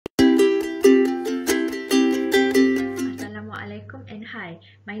Assalamualaikum and hi.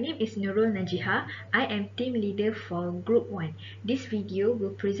 My name is Nurol Najiha. I am team leader for Group 1. This video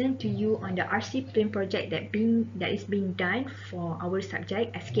will present to you on the RC plane project that is being done for our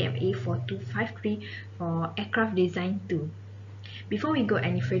subject SKMA 4253 for aircraft design 2. Before we go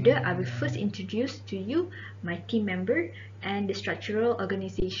any further, I will first introduce to you my team member and the structural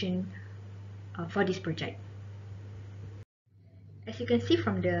organization for this project. As you can see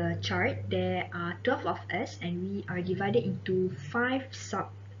from the chart, there are 12 of us and we are divided into 5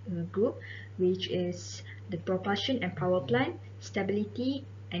 sub-group, which is the propulsion and power plant, stability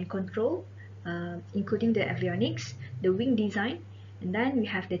and control, including the avionics, the wing design, and then we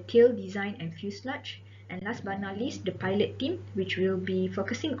have the tail design and fuselage, and last but not least, the pilot team, which will be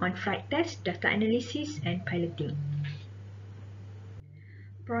focusing on flight test, data analysis, and piloting.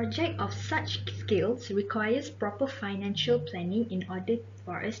 Project of such scales requires proper financial planning in order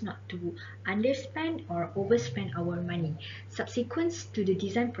for us not to underspend or overspend our money. Subsequent to the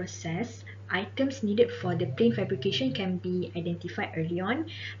design process, items needed for the plane fabrication can be identified early on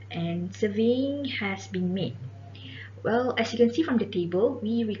and surveying has been made. Well, as you can see from the table,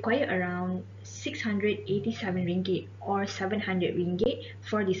 we require around 687 ringgit or 700 ringgit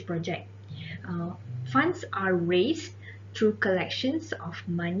for this project. Funds are raised through collections of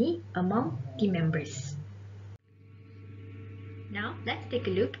money among team members. Now, let's take a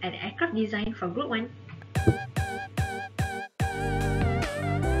look at aircraft design for Group 1.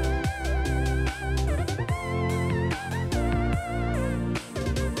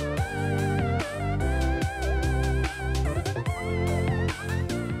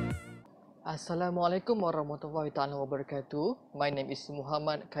 Assalamualaikum warahmatullahi taala wabarakatuh. My name is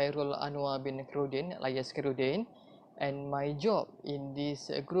Muhammad Khairul Anwar bin Khairuddin alias Khairuddin, and my job in this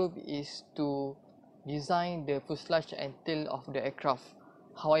group is to design the fuselage and tail of the aircraft.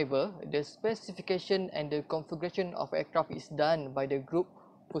 However, the specification and the configuration of aircraft is done by the group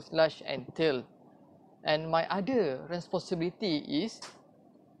fuselage and tail. And my other responsibility is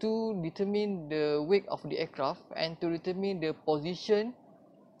to determine the weight of the aircraft and to determine the position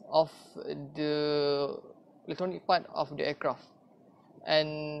of the electronic part of the aircraft.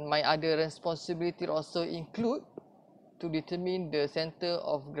 And my other responsibility also include to determine the center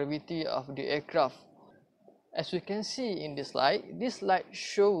of gravity of the aircraft. As you can see in this slide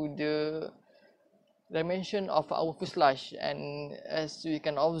show the dimension of our fuselage, and as we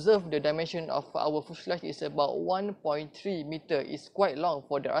can observe, the dimension of our fuselage is about 1.3 meter. It's quite long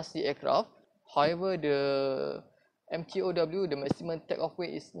for the RC aircraft. However, the MTOW, the maximum takeoff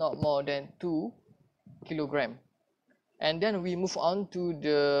weight, is not more than 2 kilogram. And then we move on to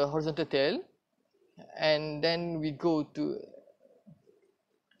the horizontal tail, and then we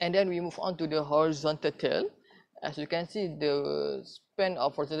move on to the horizontal tail. As you can see, the span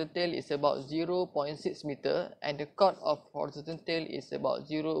of horizontal tail is about 0.6 meter and the chord of horizontal tail is about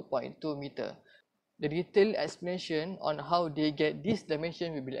 0.2 meter. The detailed explanation on how they get this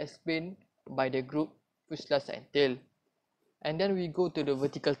dimension will be explained by the group fuselage and tail. And then we go to the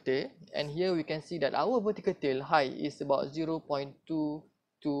vertical tail, and here we can see that our vertical tail height is about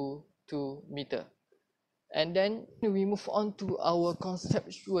 0.222 meter. And then we move on to our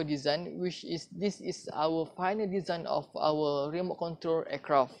conceptual design, this is our final design of our remote control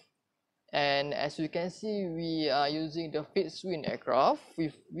aircraft. And as you can see, we are using the fixed wing aircraft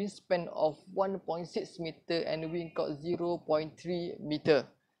with wingspan of 1.6 meter and wing chord 0.3 meter.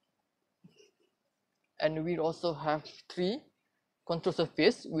 And we also have 3 control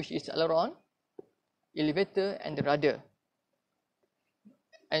surface, which is aileron, elevator and the rudder.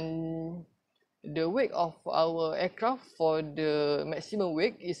 And the weight of our aircraft for the maximum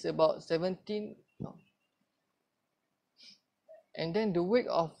weight is about 17. And then the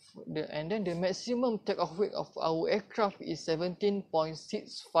maximum takeoff weight of our aircraft is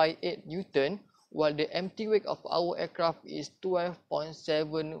 17.658 Newton, while the empty weight of our aircraft is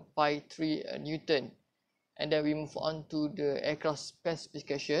 12.753 Newton. And then we move on to the aircraft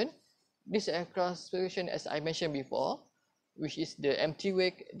specification. This aircraft specification, as I mentioned before, which is the empty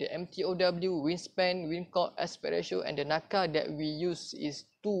weight, the MTOW, wingspan, wing chord, aspect ratio, and the NACA that we use is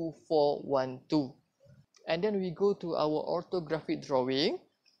 2412. And then we go to our orthographic drawing.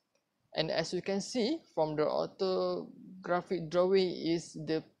 And as you can see from the orthographic drawing is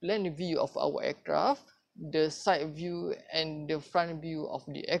the plan view of our aircraft, the side view, and the front view of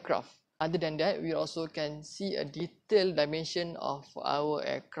the aircraft. Other than that, we also can see a detailed dimension of our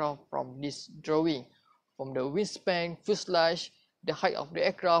aircraft from this drawing, from the wingspan, fuselage, the height of the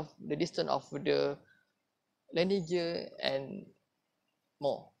aircraft, the distance of the landing gear, and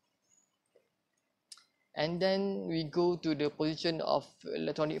more. And then we go to the position of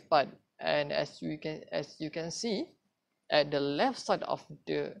electronic part, and as you can see, at the left side of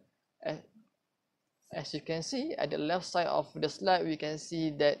the as you can see at the left side of the slide, we can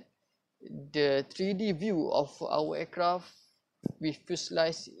see that the 3D view of our aircraft with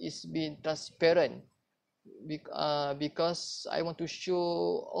fuselage is being transparent because I want to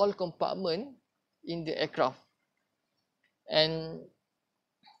show all compartment in the aircraft, and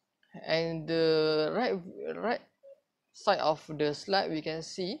the right side of the slide we can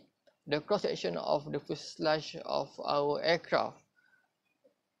see the cross section of the fuselage of our aircraft.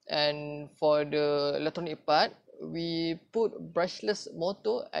 And for the electronic part, we put brushless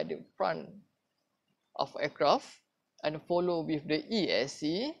motor at the front of aircraft and follow with the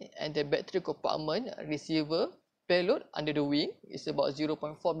ESC and the battery compartment, receiver, payload under the wing is about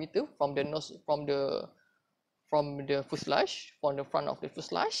 0.4 meter from the nose from the fuselage, from the front of the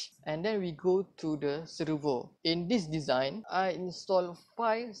fuselage. And then we go to the servo. In this design, I install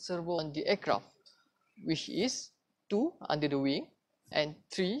 5 servo on the aircraft, which is 2 under the wing and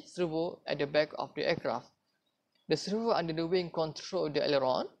 3 servo at the back of the aircraft. The servo under the wing control the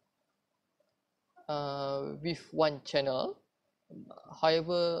aileron with one channel,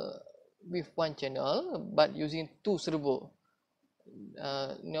 however with one channel but using 2 servo.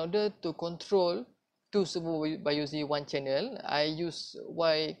 In order to control 2 servo by using one channel, I use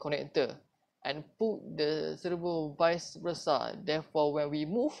Y connector and put the servo vice versa. Therefore, when we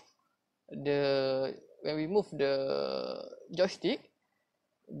move the joystick,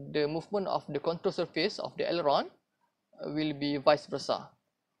 the movement of the control surface of the aileron will be vice versa.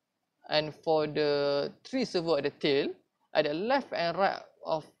 And for the 3 servo at the tail, at the left and right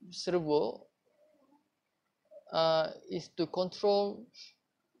of servo is to control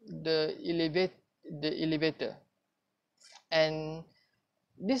the elevator, and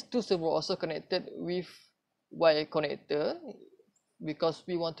these 2 servo also connected with Y connector because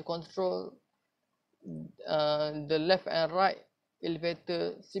we want to control the left and right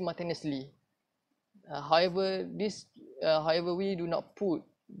elevator simultaneously. However, we do not put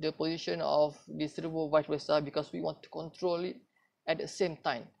the position of the servo vice versa because we want to control it at the same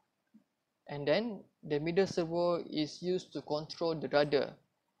time. And then the middle servo is used to control the rudder,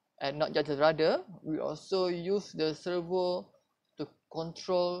 and not just the rudder, we also use the servo to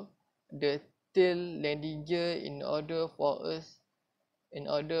control the tail landing gear in order for the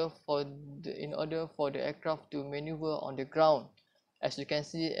aircraft to maneuver on the ground. As you can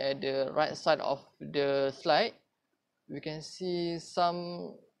see at the right side of the slide, we can see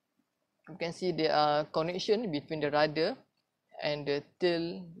there are connection between the rudder and the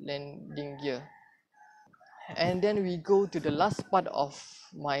tail landing gear. And then we go to the last part of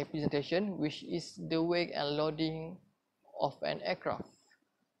my presentation, which is the weight and loading of an aircraft.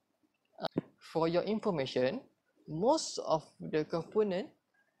 For your information, most of the component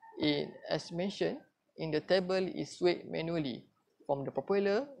as mentioned in the table is weighed manually, from the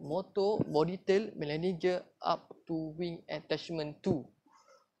propeller, motor, body tail, landing gear up to wing attachment 2.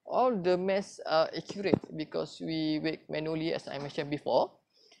 All the mass are accurate because we weigh manually, as I mentioned before.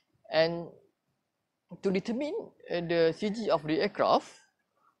 And to determine the CG of the aircraft,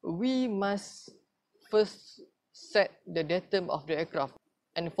 we must first set the datum of the aircraft.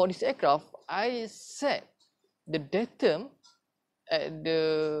 And for this aircraft, I set the datum at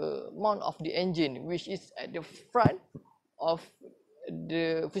the mount of the engine, which is at the front of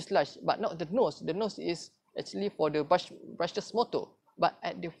the fuselage, but not the nose. The nose is actually for the brushless motor, but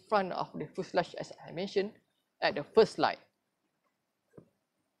at the front of the fuselage, as I mentioned at the first slide.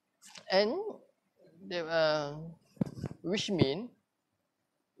 And which mean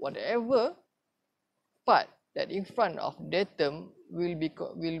whatever part that in front of datum will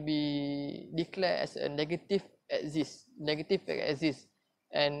be declared as a negative axis,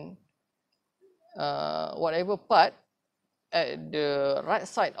 and whatever part at the right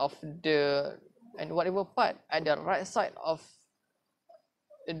side of the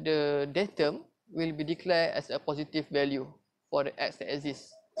datum will be declared as a positive value for the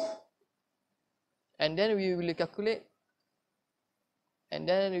x-axis. And then we will calculate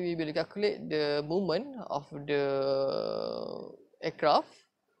the movement of the aircraft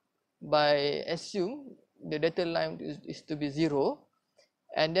by assume the data line is to be 0,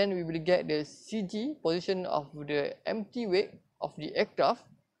 and then we will get the CG position of the empty weight of the aircraft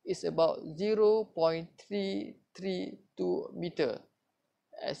is about 0.332 meter.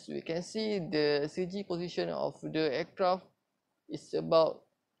 As we can see, the CG position of the aircraft is about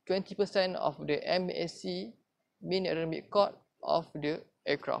 20% of the MAC, mean aerodynamic chord, of the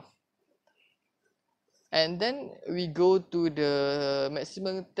aircraft. And then we go to the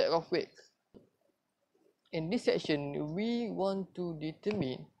maximum takeoff weight. In this section, we want to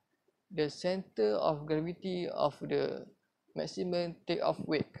determine the center of gravity of the maximum takeoff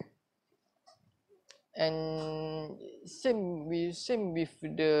weight. And same with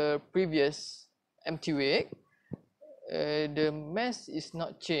the previous empty weight. The mass is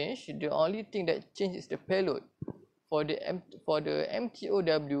not changed. The only thing that changed is the payload. For the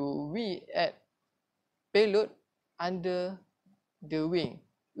MTOW, we add payload under the wing,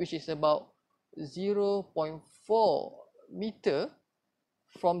 which is about 0.4 meter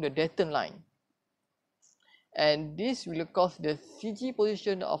from the detent line. And this will cause the CG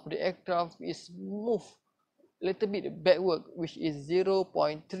position of the aircraft is moved a little bit backward, which is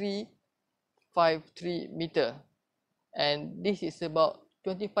 0.353 meter, and this is about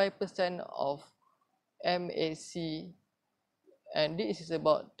 25% of MAC, and this is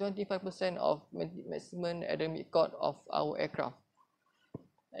about 25% of maximum aerodynamic chord of our aircraft.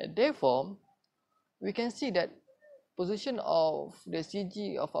 Therefore, we can see that position of the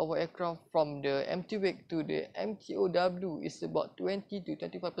CG of our aircraft from the empty wake to the MTOW is about 20 to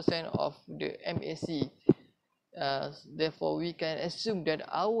 25% of the MAC. Therefore, we can assume that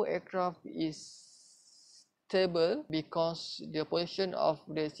our aircraft is stable because the position of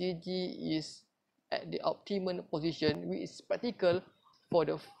the CG is at the optimum position, which is practical for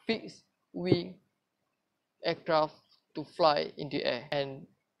the fixed wing aircraft to fly in the air. And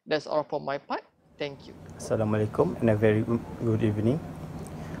that's all from my part. Thank you. Assalamualaikum and a very good evening.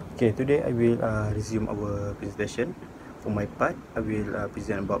 Okay, today I will resume our presentation. For my part, I will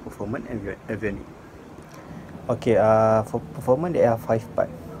present about performance and avionics. Okay, for performance there are 5 parts.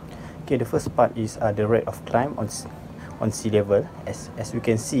 Okay, the first part is the rate of climb on sea level. As we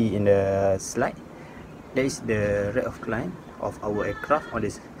can see in the slide, there is the rate of climb of our aircraft on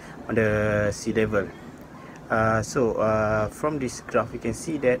the sea level. From this graph, we can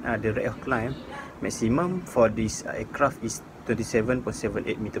see that the rate of climb maximum for this aircraft is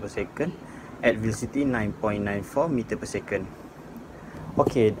 27.78 meter per second at velocity 9.94 meter per second.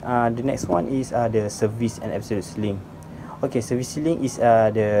 Okay, the next one is the service and absolute ceiling. Okay, service ceiling is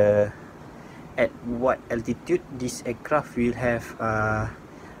at what altitude this aircraft will have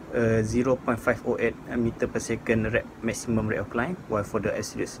 0.508 meter per second maximum rate of climb, while for the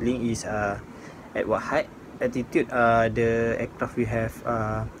absolute ceiling is at what height altitude the aircraft will have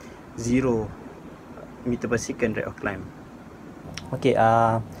 0 meter per second rate of climb. Okay,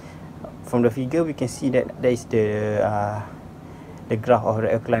 from the figure we can see that there is the graph of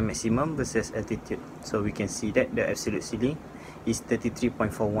rate of climb maximum versus altitude. So we can see that the absolute ceiling is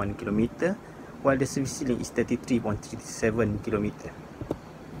 33.41 km, while the service ceiling is 33.37 km.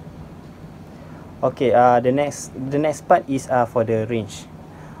 Okay, the next part is for the range.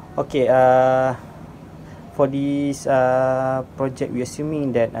 Okay, for this project, we are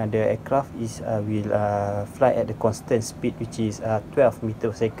assuming that the aircraft will fly at the constant speed, which is 12 meter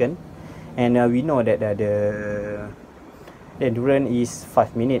per second, and we know that the endurance is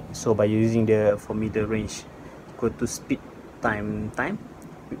 5 minutes. So by using the formula range equal to speed time,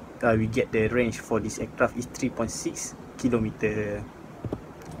 we get the range for this aircraft is 3.6 km.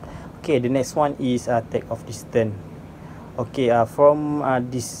 Okay, the next one is takeoff distance. Okay, from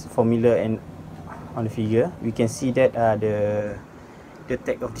this formula and on the figure, we can see that the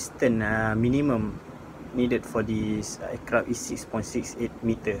takeoff distance minimum needed for this aircraft is 6.68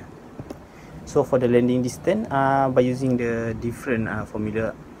 meter. So for the landing distance, by using the different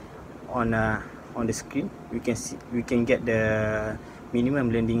formula on the screen, we can get the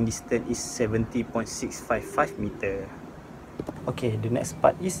minimum landing distance is 70.655 meter. Okay, the next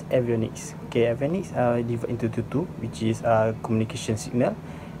part is avionics. Okay, avionics divided into two, which is communication signal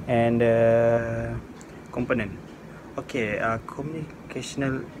and component. Okay,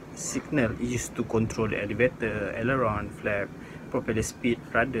 communicational signal is used to control the elevator, aileron, flap, propeller speed,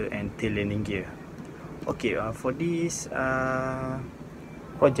 rudder and tail landing gear. Okay, for this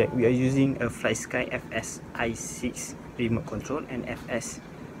project, we are using a FlySky FSI6 remote control and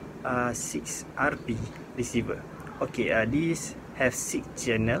FS6RB receiver. Okay, these have 6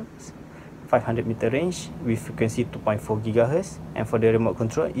 channels, 500 meter range with frequency 2.4 GHz, and for the remote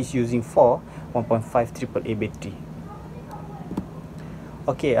control is using 4 1.5 AAA battery.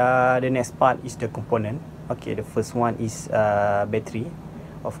 Okay, the next part is the component. Okay, the first one is battery,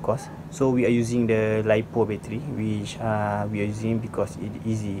 of course. So we are using the LiPo battery, which we are using because it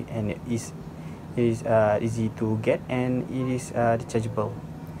is easy and it is easy to get and it is rechargeable.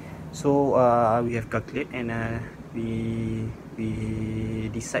 So we have calculated and we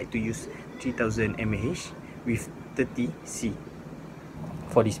decide to use 3000 mAh with 30 C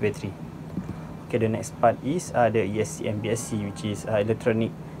for this battery. Okay, the next part is the ESC and BSC, which is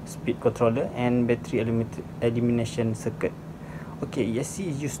electronic speed controller and battery elimination circuit. Okay, ESC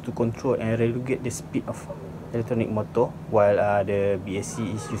is used to control and regulate the speed of electronic motor, while the BAC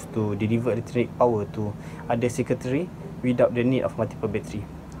is used to deliver electronic power to other circuitry without the need of multiple battery.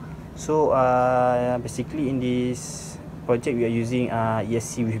 So basically in this project we are using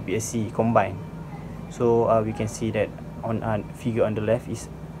ESC with BAC combined. So we can see that on figure on the left is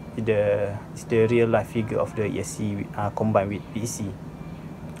the real life figure of the ESC combined with BAC.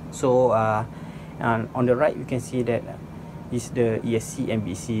 So and on the right you can see that is the ESC and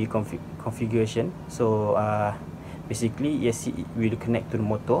BAC configuration. So basically ESC will connect to the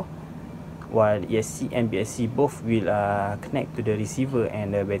motor, while ESC and BAC both will connect to the receiver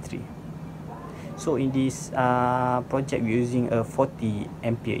and the battery. So in this project we're using a 40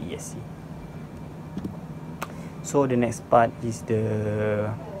 ampere ESC. So the next part is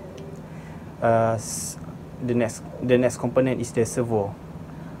the next component is the servo.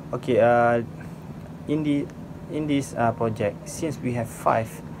 Okay, in this project, since we have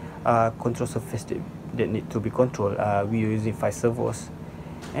 5 control surface that need to be controlled, we are using 5 servos,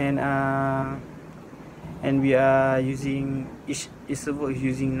 and we are using each servo is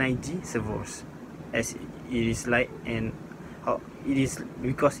using 9G servos, as it is light, and it is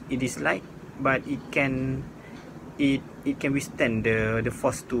because it is light, but it can withstand the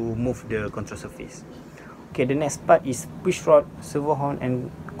force to move the control surface. Okay, the next part is push rod, servo horn,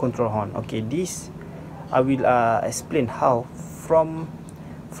 and control horn. Okay, this I will explain how from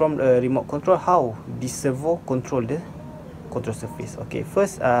the remote control how this servo control the control surface. Okay,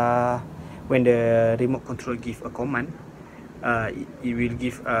 first when the remote control give a command, it will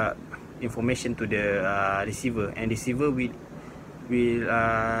give information to the receiver, and receiver will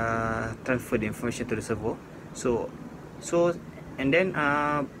transfer the information to the servo. So and then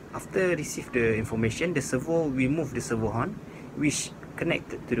after receive the information, the servo will move the servo horn, which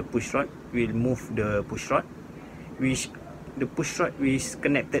connected to the push rod will move the push rod, which the push rod is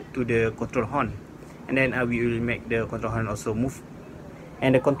connected to the control horn, and then we will make the control horn also move,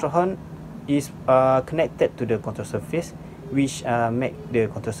 and the control horn is connected to the control surface, which make the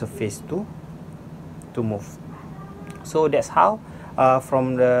control surface to move. So that's how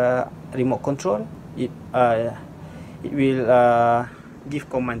from the remote control it will give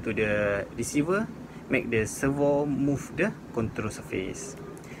command to the receiver, make the servo move the control surface.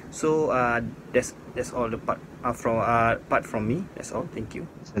 So that's all the part from me. That's all. Thank you.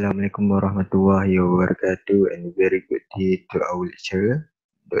 Assalamualaikum warahmatullahi wabarakatuh, and very good day to our lecturer,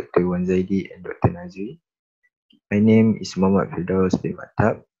 Dr. Wan Zaidi and Dr. Nazri. My name is Muhammad Firdaus bin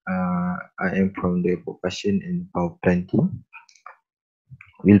Matab. I am from the Propulsion and Power Plant team.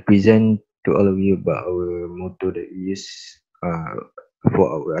 We'll present to all of you about our motor that we use for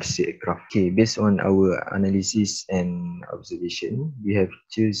our RC aircraft. Okay, based on our analysis and observation, we have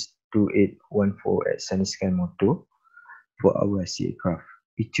choose 2814 at Sunny Sky motor for our RC aircraft.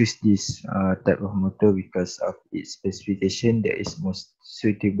 We choose this type of motor because of its specification that is most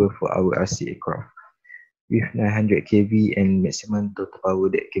suitable for our RC aircraft. With 900 kV and maximum total power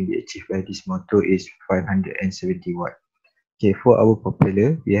that can be achieved by this motor is 570 watt. Okay, for our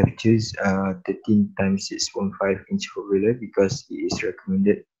propeller, we have choose 13 times 6.5 inch propeller because it is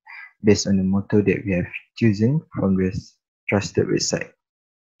recommended based on the motor that we have chosen from the trusted website.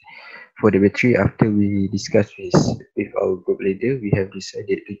 For the battery, after we discussed with our group leader, we have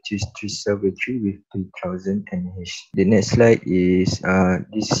decided to choose 3-cell battery with 3000 mAh. The next slide is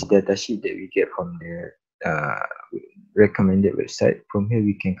this data sheet that we get from the recommended website. From here,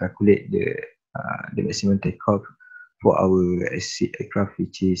 we can calculate the maximum takeoff for our SC aircraft,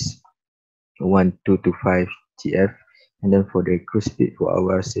 which is 1225 GF, and then for the cruise speed for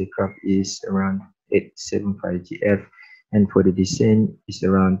our aircraft is around 875 GF, and for the descent is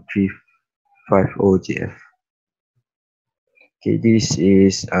around 350 GF. Okay, this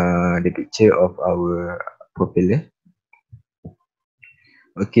is the picture of our propeller.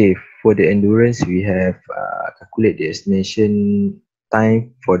 Okay, for the endurance, we have calculate the estimation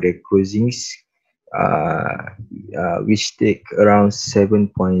time for the cruisings, which take around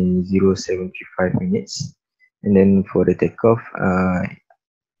 7.0735 minutes, and then for the takeoff,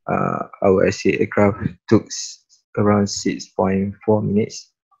 our SC aircraft took around 6.4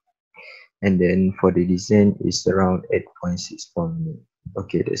 minutes, and then for the descent is around 8.64 minutes.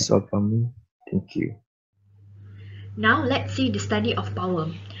 Okay, that's all from me. Thank you. Now let's see the study of power.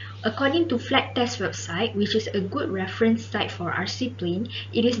 According to Flight Test website, which is a good reference site for RC plane,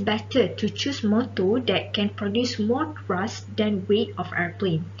 it is better to choose motor that can produce more thrust than weight of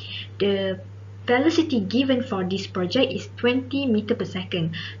airplane. The velocity given for this project is 20 meter per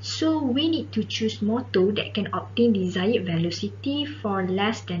second, so we need to choose motor that can obtain desired velocity for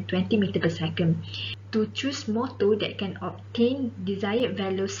less than 20 meter per second. to choose motto that can obtain desired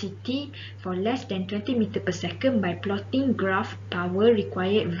velocity for less than 20 meters per second by plotting graph power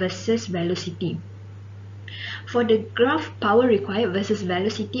required versus velocity. For the graph power required versus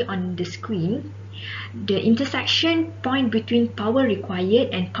velocity on the screen, the intersection point between power required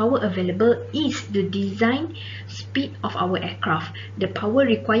and power available is the design speed of our aircraft. The power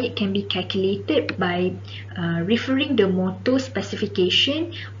required can be calculated by referring the motor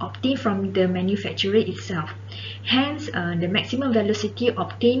specification obtained from the manufacturer itself. Hence, the maximum velocity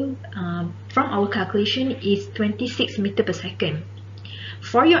obtained from our calculation is 26 meters per second.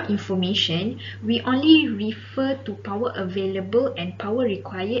 For your information, we only refer to power available and power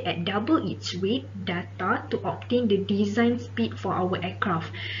required at double its weight data to obtain the design speed for our aircraft.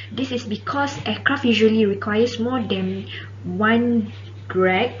 This is because aircraft usually requires more than one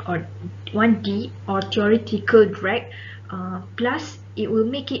drag or 1D or theoretical drag, plus it will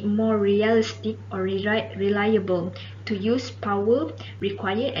make it more realistic or reliable to use power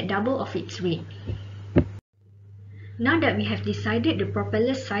required at double of its weight. Now that we have decided the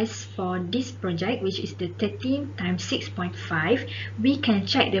propeller size for this project, which is the 13 times 6.5, we can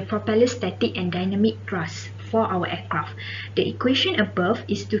check the propeller static and dynamic thrust for our aircraft. The equation above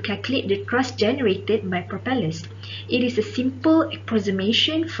is to calculate the thrust generated by propellers. It is a simple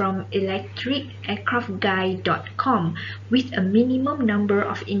approximation from electricaircraftguide.com with a minimum number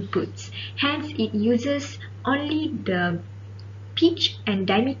of inputs. Hence, it uses only the pitch and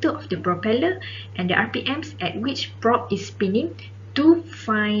diameter of the propeller and the RPMs at which prop is spinning to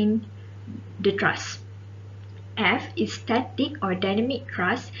find the thrust. F is static or dynamic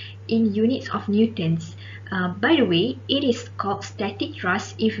thrust in units of newtons. By the way, it is called static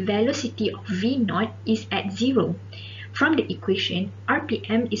thrust if velocity of V0 is at 0. From the equation,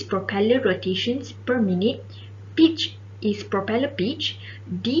 RPM is propeller rotations per minute, pitch is propeller pitch,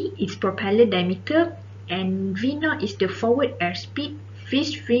 D is propeller diameter, and V0 is the forward airspeed, free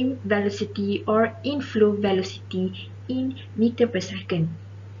stream velocity or inflow velocity in meter per second.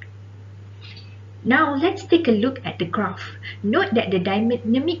 Now let's take a look at the graph. Note that the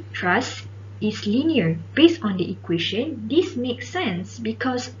dynamic thrust is linear. Based on the equation, this makes sense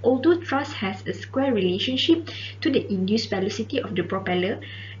because although thrust has a square relationship to the induced velocity of the propeller,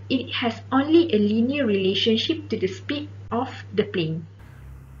 it has only a linear relationship to the speed of the plane.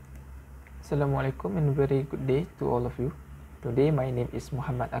 Assalamualaikum and very good day to all of you. Today my name is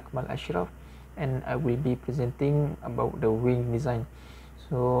Muhammad Akmal Ashraf and I will be presenting about the wing design.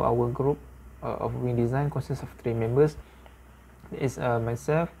 So our group of wing design consists of 3 members. There is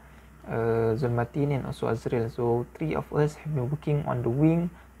myself, Zulmatiin and also Azryl. So 3 of us have been working on the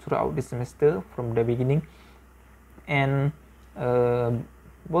wing throughout the semester from the beginning, and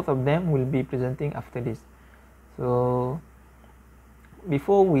both of them will be presenting after this. So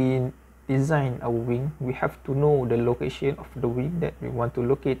before we design our wing, we have to know the location of the wing that we want to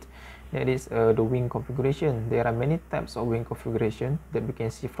locate. That is the wing configuration. There are many types of wing configuration that we can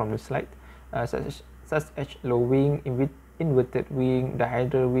see from the slide, such as low wing, inverted wing,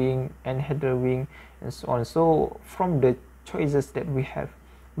 dihedral wing, anhedral wing, and so on. So from the choices that we have,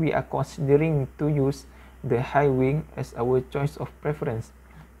 we are considering to use the high wing as our choice of preference.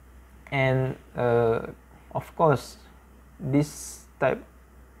 And of course, this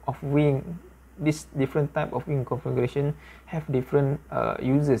different type of wing configuration have different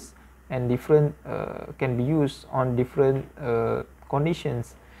uses and different can be used on different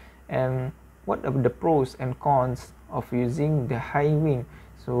conditions. And what are the pros and cons of using the high wing?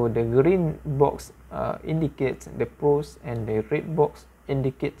 So the green box indicates the pros and the red box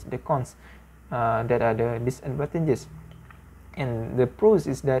indicates the cons, that are the disadvantages. And the pros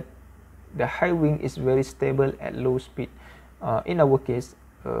is that the high wing is very stable at low speed. In our case,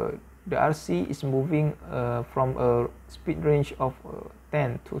 the RC is moving from a speed range of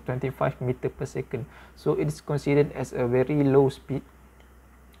 10 to 25 meters per second. So it is considered as a very low speed,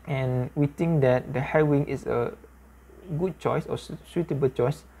 and we think that the high wing is a good choice or suitable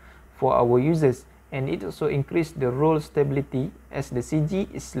choice for our users. And it also increases the roll stability as the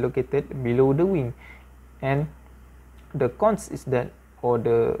CG is located below the wing. And the cons is that, or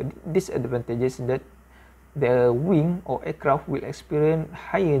the disadvantages, that the wing or aircraft will experience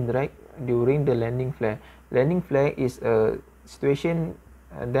higher drag during the landing flare. Landing flare is a situation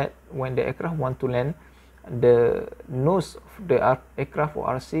that when the aircraft want to land, the nose of the aircraft or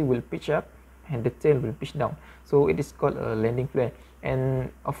RC will pitch up and the tail will pitch down. So it is called a landing flare.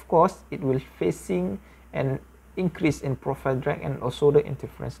 And of course, it will facing an increase in profile drag and also the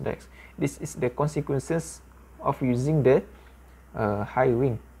interference drags. This is the consequences of using the high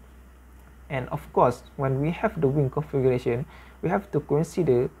wing. And of course, when we have the wing configuration, we have to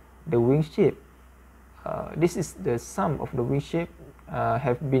consider the wing shape. this is the sum of the wing shape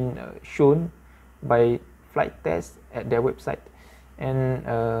have been shown by flight tests at their website. And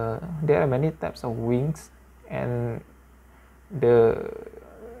there are many types of wings, and the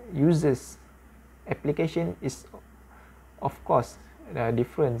users application is of course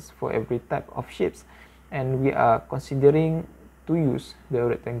different for every type of shapes, and we are considering to use the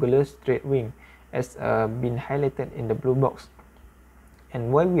rectangular straight wing as been highlighted in the blue box.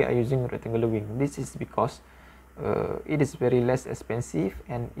 And why we are using rectangular wing? This is because it is very less expensive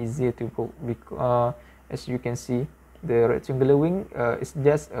and easier to book. As you can see, the rectangular wing is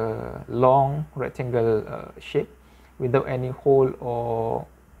just a long rectangle shape without any hole or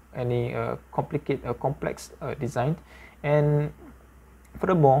any complex design. And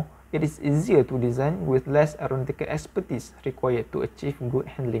furthermore, it is easier to design with less aeronautical expertise required to achieve good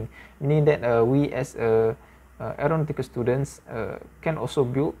handling, meaning that we as aeronautical students can also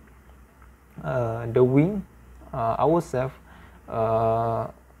build the wing ourselves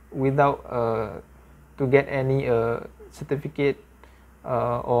without to get any certificate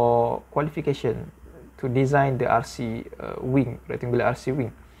or qualification to design the RC wing, rectangular RC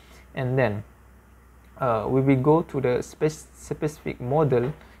wing. And then we will go to the specific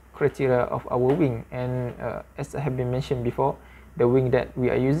model criteria of our wing. And as I have been mentioned before, the wing that we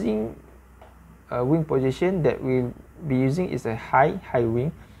are using, wing position that we'll be using is a high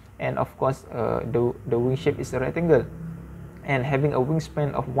wing, and of course the wing shape is a rectangle and having a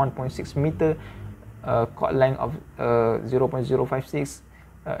wingspan of 1.6 meter, chord length of 0.056,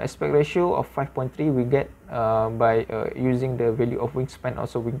 aspect ratio of 5.3 we get by using the value of wingspan,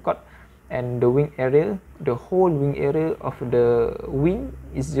 also wing chord. And the wing area, the whole wing area of the wing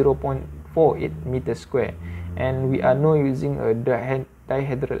is 0.48 meter square, and we are now using a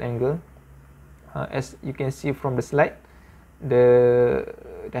dihedral angle. As you can see from the slide, the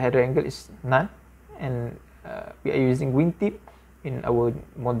dihedral angle is none, and we are using wing tip in our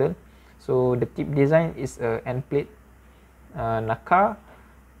model. So the tip design is a end plate. NACA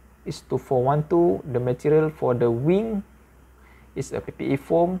is 2412. The material for the wing is a PPE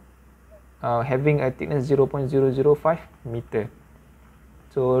foam, having a thickness 0.005 meter.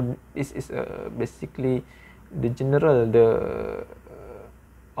 So this is basically the general, the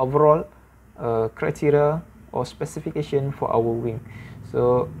overall criteria or specification for our wing.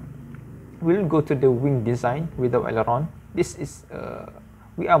 So we'll go to the wing design without aileron. This is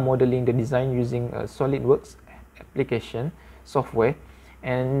we are modeling the design using SolidWorks application software,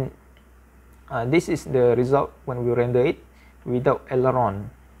 and this is the result when we render it without aileron.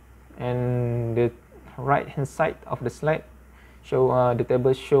 And the right hand side of the slide show the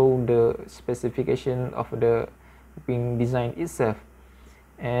table show the specification of the wing design itself.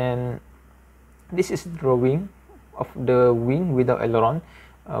 And this is drawing of the wing without aileron.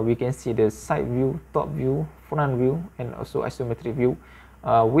 We can see the side view, top view, front view, and also isometric view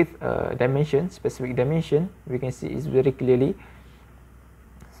with dimension, specific dimension. We can see it very clearly.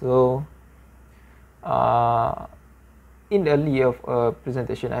 So in the earlier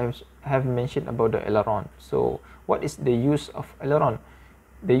presentation, I have mentioned about the aileron. So what is the use of aileron?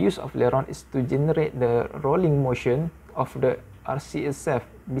 The use of aileron is to generate the rolling motion of the RC itself.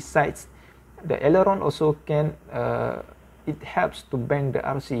 Besides, the aileron also can it helps to bang the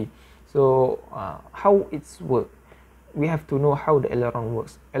RC. So how it's work? We have to know how the aileron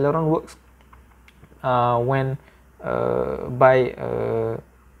works. Aileron works when by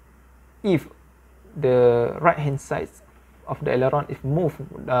if the right hand side of the aileron if move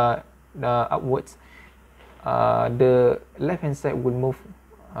upwards, the left hand side will move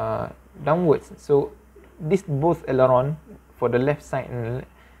downwards. So this both aileron for the left side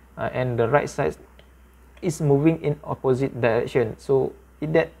and the right side is moving in opposite direction. So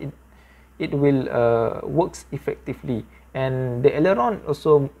it will works effectively. And the aileron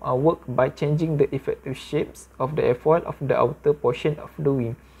also work by changing the effective shapes of the airfoil of the outer portion of the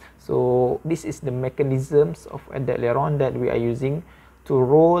wing. So this is the mechanisms of the aileron that we are using to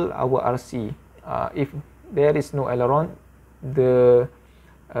roll our RC. If there is no aileron, the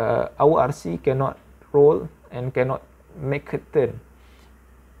our RC cannot roll and cannot make a turn.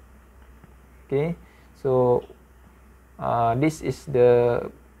 Okay, so this is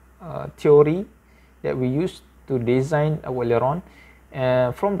the theory that we use to design our aileron.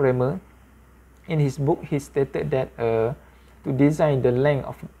 From Bremer, in his book, he stated that to design the length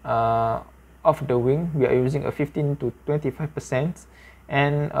of the wing, we are using a 15 to 25%,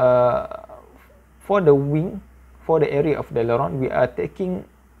 and for the wing, for the area of the aileron, we are taking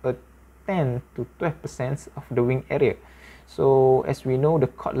a 10 to 12% of the wing area. So as we know, the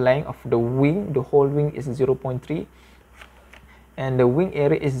chord length of the wing, the whole wing is 0.3, and the wing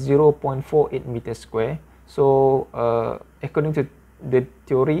area is 0.48 meters square. So according to the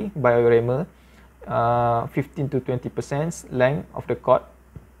theory by Raymer, 15 to 20% length of the chord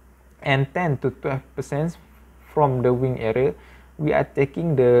and 10 to 12% from the wing area, we are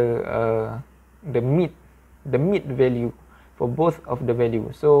taking the mid value for both of the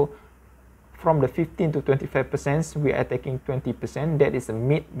value. So from the 15 to 25%, we are taking 20%. That is a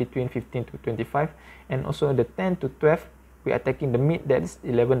mid between 15 to 25, and also the 10 to 12, we are taking the mid, that is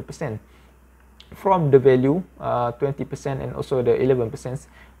 11%. From the value 20% and also the 11%,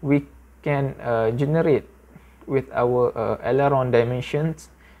 we can generate with our aileron dimensions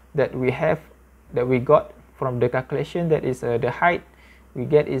that we got from the calculation. That is the height we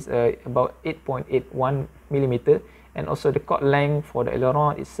get is about 8.81 millimeter, and also the chord length for the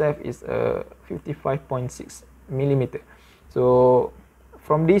aileron itself is 55.6 millimeter. So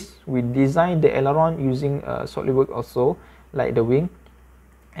from this, we design the aileron using SolidWorks also, like the wing,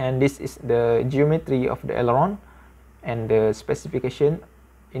 and this is the geometry of the aileron and the specification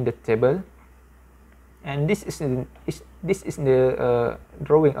in the table, and this is the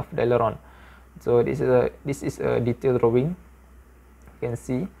drawing of the aileron. So this is a detailed drawing, you can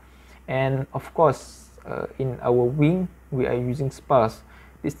see. And of course, in our wing, we are using spars.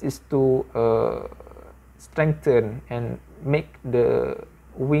 This is to strengthen and make the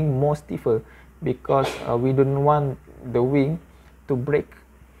wing more stiffer, because we don't want the wing to break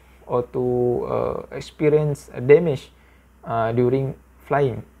or to experience damage during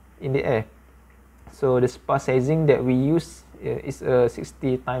flying in the air. So the spar sizing that we use is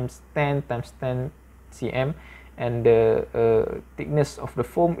 60 times 10 times 10 cm, and the thickness of the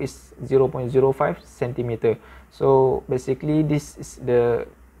foam is 0.05 centimeter. So basically, this is the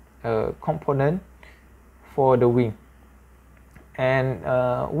component for the wing. And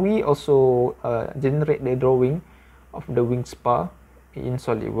we also generate the drawing of the wing spar in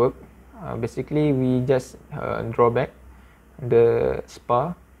SolidWorks. Basically, we just draw back the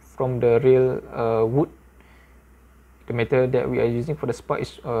spar from the real wood. The material that we are using for the spar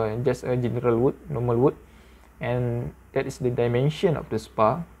is just a general wood, normal wood, and that is the dimension of the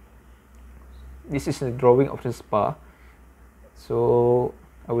spar. This is the drawing of the spar. So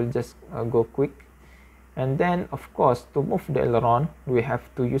I will just go quick. And then, of course, to move the aileron, we have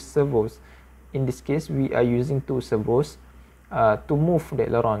to use servos. In this case, we are using 2 servos to move the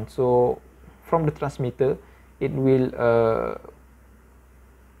aileron. So from the transmitter, it will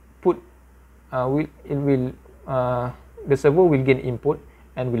the servo will gain input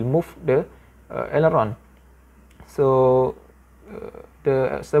and will move the aileron. So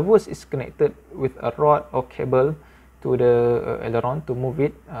the servos is connected with a rod or cable to the aileron to move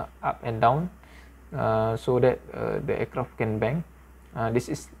it up and down, so that the aircraft can bang. This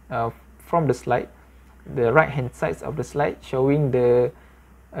is from the slide, the right hand side of the slide, showing the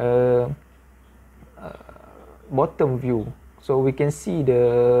bottom view. So we can see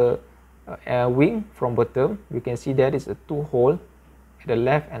the wing from bottom. We can see there is a 2 hole at the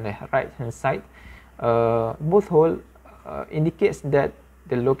left and the right hand side. Both hole indicates that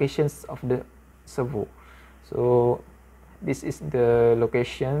the locations of the servo. So this is the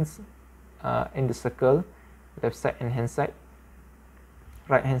locations in the circle, left side and hand side,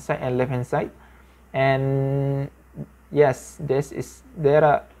 right hand side and left hand side. And yes, there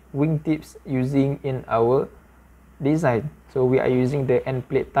are wing tips using in our design. So we are using the end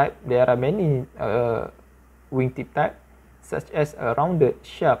plate type. There are many wingtip type, such as a rounded,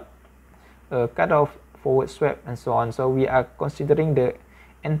 sharp, cut off, forward swept, and so on. So we are considering the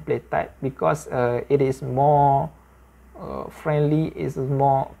end plate type because it is more friendly, is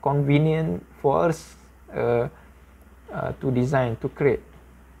more convenient for us to design, to create,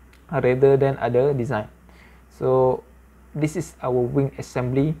 rather than other design. So this is our wing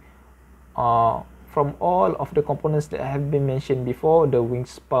assembly. From all of the components that have been mentioned before, the wing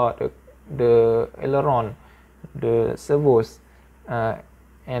spar, the aileron, the servos,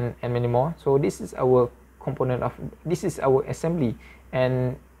 and many more. So this is our this is our assembly.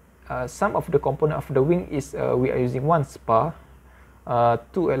 And some of the component of the wing is we are using 1 spar,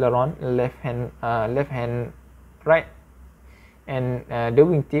 2 aileron, left hand, right, and the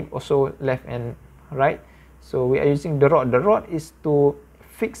wing tip also left and right. So we are using the rod. The rod is to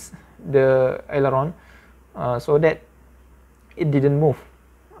fix the aileron so that it didn't move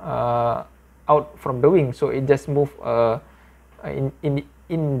out from the wing, so it just moved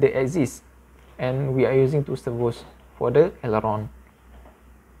in the axis. And we are using 2 servos for the aileron.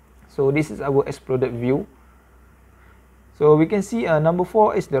 So this is our exploded view. So we can see number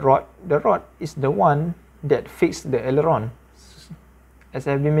 4 is the rod. The rod is the one that fixed the aileron. As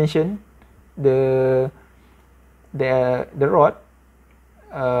I have been mentioned, the rod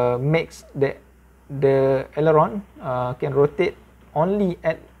makes the aileron can rotate only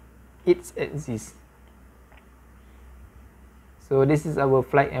at its axis. So this is our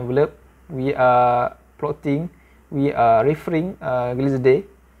flight envelope. We are referring Glizzday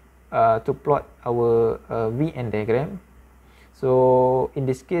to plot our VN diagram. So in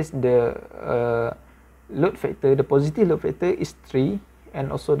this case, the load factor, the positive load factor is 3,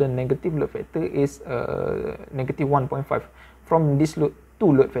 and also the negative load factor is negative 1.5. From this two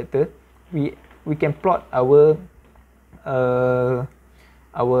load factor, we can plot our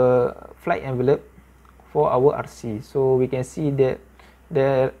flight envelope for our RC. So we can see that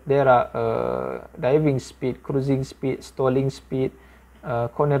there are diving speed, cruising speed, stalling speed,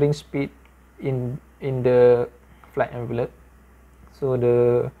 cornering speed in the flight envelope. So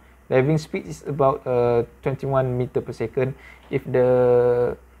the diving speed is about 21 meter per second. If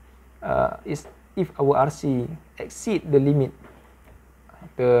if our RC exceed the limit,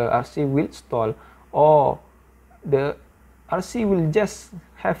 the RC will stall, or the RC will just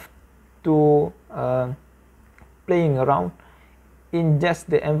have to playing around in just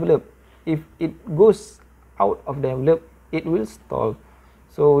the envelope. If it goes out of the envelope, it will stall.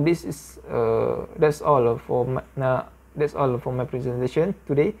 So this is that's all for my presentation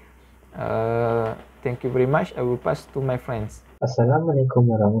today. Thank you very much. I will pass to my friends. Assalamualaikum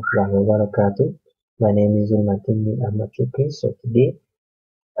warahmatullahi wabarakatuh. My name is Zulmatiin bin Ahmad Shukri. So today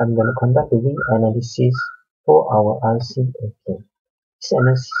I'm going to conduct a wing analysis for our RC airplane. This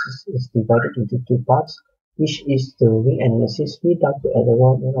analysis is divided into two parts, which is the wing analysis without the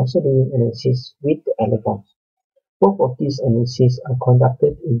aileron and also the wing analysis with the aileron. Both of these analyses are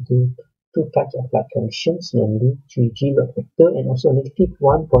conducted into two types of flight conditions, namely 3G load factor and also negative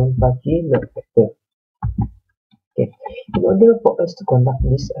 1.5G load factor. Okay. In order for us to conduct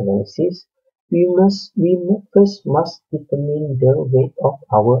this analysis, we first must determine the weight of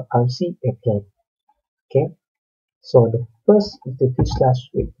our RC airplane. Okay. So the first is the fuselage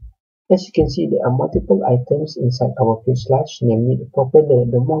weight. As you can see, there are multiple items inside our fuselage, namely the propeller,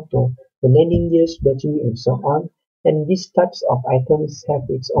 the motor, the landing gears, battery, and so on. And these types of items have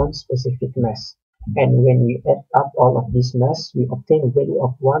its own specific mass. And when we add up all of this mass, we obtain a value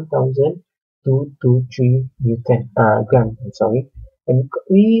of 1,223 gram. And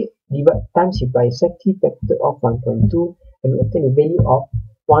we divide times it by a safety factor of 1.2, and we obtain a value of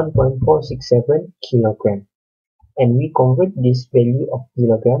 1.467 kilogram. And we convert this value of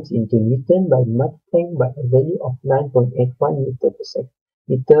kilograms into Newton by multiplying by a value of 9.81 meter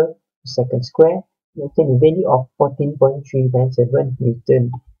per second square. We obtain a value of 14.397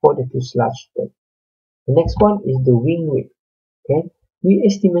 Newton for the fuselage weight. The next one is the wing weight. Okay, we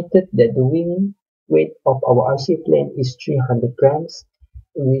estimated that the wing weight of our RC plane is 300 grams,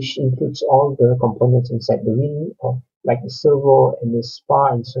 which includes all the components inside the wing, like the servo and the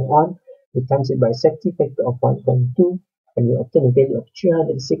spar and so on. We times it by a safety factor of 1.2, and we obtain a value of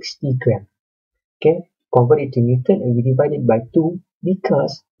 360 grams. Okay, convert it to Newton and we divide it by 2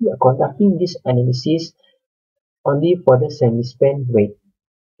 because we are conducting this analysis only for the semi-span weight.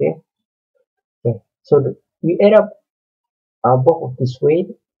 Okay, so we add up both of this weight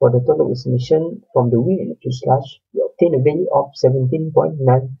for the total estimation from the wing and the fuselage. We obtain a value of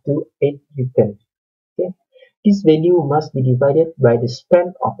 17.928 Newton. Okay, this value must be divided by the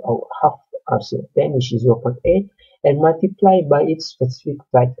span of our half RC plane, which is 0.8, and multiplied by its specific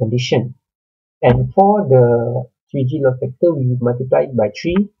flight condition. And for the 3G load factor, we multiply it by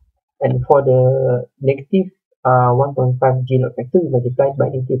 3, and for the negative 1.5G load factor, we multiply it by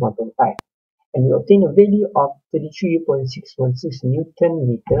negative 1.5, and we obtain a value of 33.616 Newton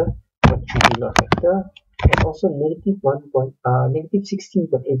meter for 3G load factor, and also negative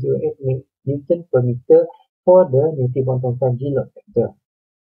 16.808 Newton per meter for the negative 1.5G load factor.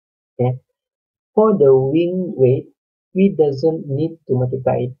 Okay. For the wing weight, we doesn't need to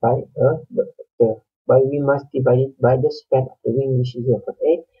multiply it by a load factor, but we must divide it by the span of the wing, which is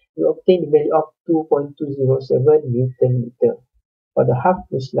 0.8. We obtain the value of 2.207 Newton meter. For the half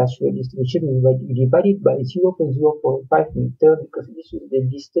fuselage weight distribution, we divide it by 0.045 meter because this is the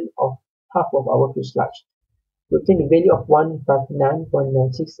distance of half of our fuselage. We obtain the value of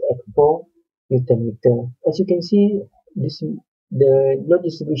 159.9684 Newton meter. As you can see, the load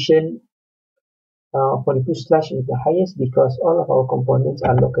distribution for the fuselage is the highest because all of our components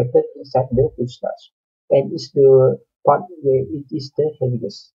are located inside the fuselage, and is the part where it is the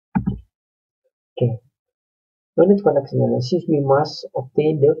heaviest. Okay. In order to conduct analysis, we must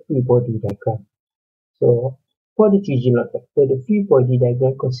obtain the free body diagram. So, for the 3G load factor, the free body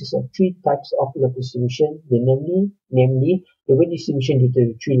diagram consists of 3 types of load distribution, namely the weight distribution due to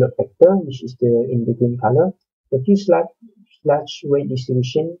the 3 load factor, which is in the green color, the fuselage fuselage weight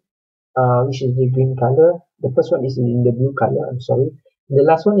distribution, which is the green color. The first one is in the blue color, I'm sorry. The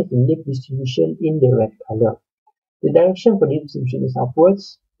last one is the lift distribution in the red color. The direction for the distribution is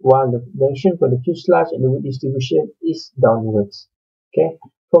upwards, while the direction for the fuselage and the weight distribution is downwards. Okay.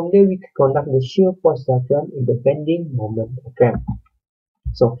 From there, we can conduct the shear force diagram in the bending moment diagram.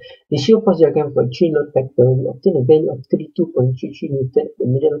 So, the shear force diagram for 3 load factor, we obtain a value of 32.33 Newton at the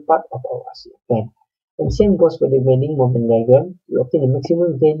middle part of our RCF plan. And same goes for the bending moment diagram. We obtain a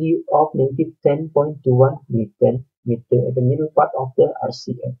maximum value of negative 10.21 Newton meter at the middle part of the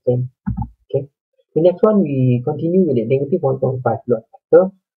RCF plan. Okay. The next one, we continue with the negative 1.5 load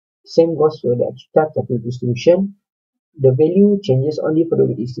factor. Same goes for the type of distribution. The value changes only for the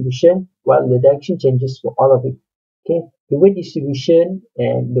weight distribution, while the direction changes for all of it. Okay, the weight distribution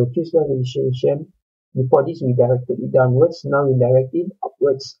and the fuselage distribution, before this we directed it downwards, now we direct it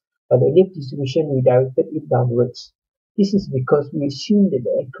upwards. But the lift distribution, we directed it downwards. This is because we assume that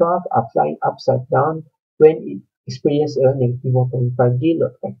the aircraft are flying upside down when it experiences a negative 1.5G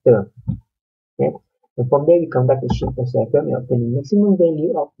load factor. Okay. And from there, we conduct the shear force diagram and obtain a maximum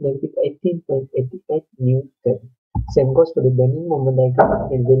value of negative 18.88 Newton. Same goes for the bending moment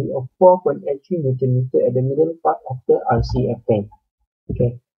diagram and value of 4.83 Newton meter at the middle part of the RCF plan.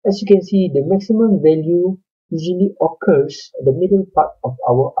 Okay. As you can see, the maximum value usually occurs at the middle part of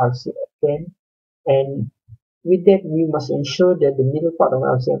our RCF plan, and with that, we must ensure that the middle part of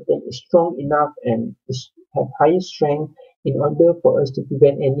our RCF plan is strong enough and have higher strength in order for us to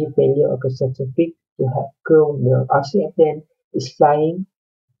prevent any failure or catastrophic to occur when the RCF plan is flying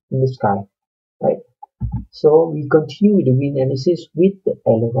in the sky, right? So we continue with the wing analysis with the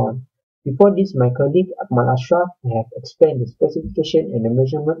aileron. Before this, my colleague Akmal have explained the specification and the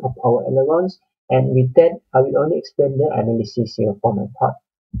measurement of our ailerons, and with that, I will only explain the analysis here for my part.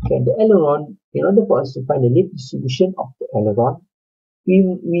 Okay, the aileron, in order for us to find the lift distribution of the aileron,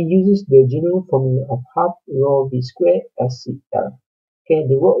 we use the general formula of half rho v square SCL. Okay,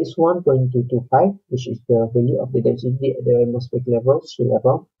 the rho is 1.225, which is the value of the density at the atmospheric level, sea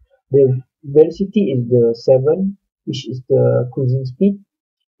level. The velocity is the 7, which is the cruising speed.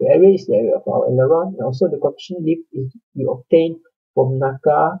 The area is the area of our aileron, and also the coefficient lift is we obtain from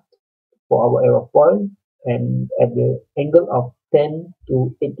NACA for our aerofoil, and at the angle of 10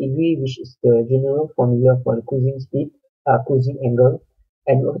 to 8 degree, which is the general formula for the cruising speed, cruising angle,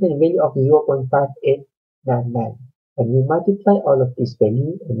 and we obtain a value of 0.5899. And we multiply all of this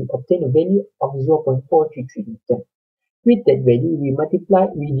value and we obtain a value of 0.433 Newton. With that value, we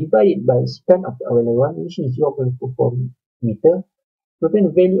divide it by the span of the aileron, which is 0.44 meter. We obtain a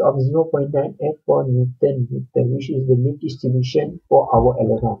value of 0.984 Newton meter, which is the lift distribution for our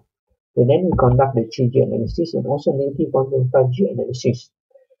aileron. And then we conduct the 3G analysis and also negative 1.5G analysis.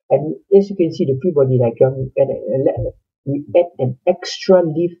 And as you can see, the free body diagram, we add an extra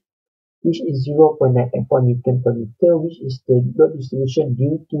lift, which is 0.984 Newton per meter, which is the load distribution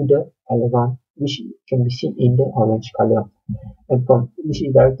due to the aileron, which can be seen in the orange color, and which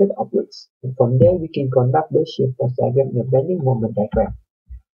is directed upwards. And from there, we can conduct the shear force diagram and the bending moment diagram.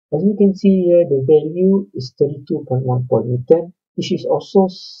 As we can see here, the value is 32.14 Newton, which is also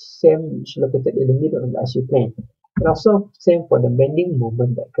same, which is located in the middle of the RC plane, and also same for the bending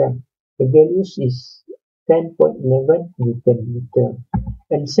moment diagram. The values is 10.11 Newton meter,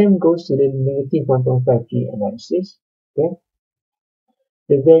 and same goes to the negative 1.5G analysis. Okay,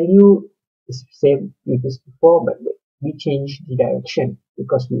 the value is same as before, but we change the direction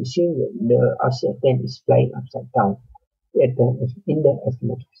because we assume that the RCF plane is flying upside down in the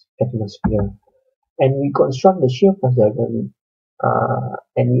atmosphere, and we construct the shear force diagram,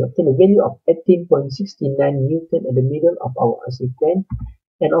 and we obtain a value of 18.69 Newton at the middle of our RC plane,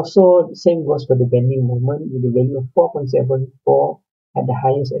 and also the same goes for the bending moment with a value of 4.74 at the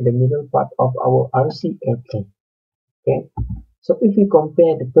highest at the middle part of our RC airplane. Okay, so if we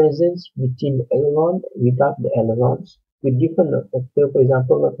compare the presence between the aileron without the ailerons with different load factor, for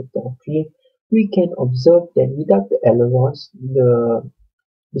example load factor of 3, we can observe that without the ailerons, the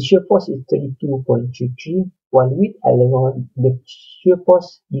shear force is 32.33, while with aileron, the shear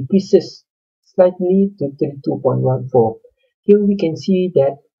force decreases slightly to 32.14. Here we can see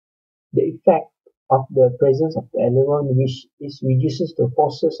that the effect of the presence of the aileron, which reduces the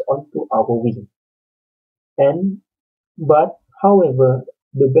forces onto our wing. But however,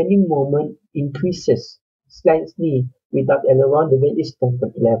 the bending moment increases slightly. Without aileron, the value is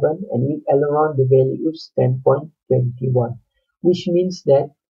 10.11, and with aileron, the value is 10.21, which means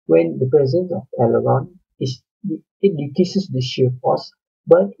that when the presence of aileron it decreases the shear force,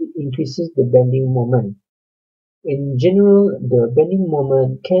 but it increases the bending moment. In general, the bending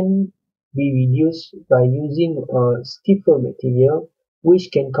moment can be reduced by using a stiffer material which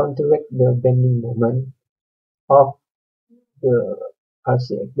can counteract the bending moment of the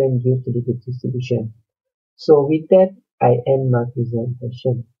RCF then due to the distribution. So with that, I end my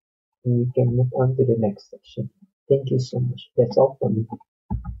presentation and we can move on to the next section. Thank you so much. That's all for me.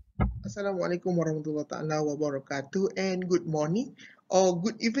 Assalamualaikum warahmatullahi taala wabarakatuh, and good morning or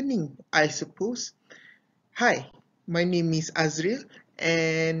good evening, I suppose. Hi, my name is Azryl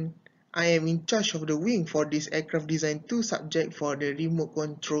and I am in charge of the wing for this aircraft design 2 subject for the remote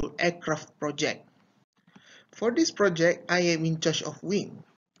control aircraft project. For this project, I am in charge of wing.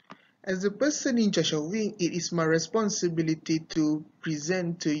 As the person in charge of wing, it is my responsibility to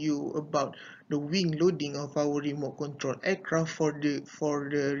present to you about the wing loading of our remote control aircraft for the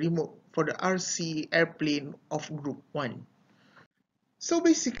RC airplane of Group 1. So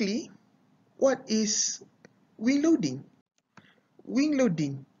basically, what is wing loading? Wing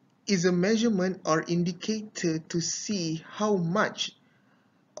loading is a measurement or indicator to see how much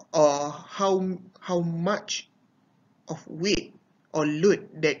of weight or load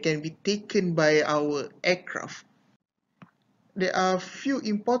that can be taken by our aircraft. There are few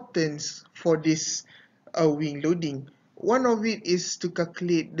importance for this wing loading. One of it is to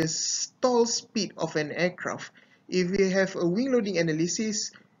calculate the stall speed of an aircraft. If we have a wing loading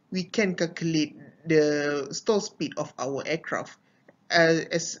analysis, we can calculate the stall speed of our aircraft.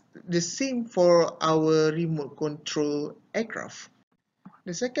 As the same for our remote control aircraft.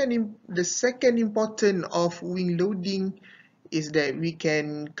 The second important of wing loading is that we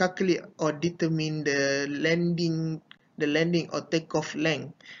can calculate or determine the landing or takeoff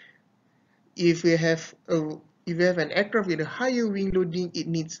length. If we have an aircraft with a higher wing loading, it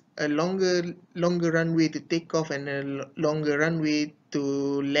needs a longer runway to take off and a longer runway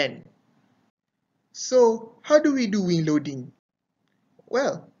to land. So how do we do wing loading?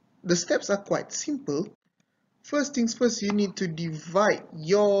 Well, the steps are quite simple. First things first, you need to divide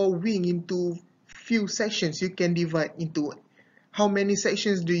your wing into few sections. You can divide into how many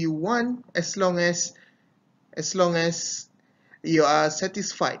sections do you want, as long as you are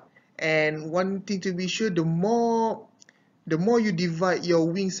satisfied. And one thing to be sure, the more you divide your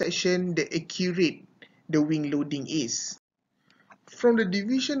wing section, the accurate the wing loading is. From the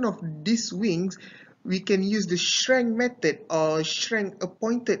division of these wings, we can use the shrink method or shrink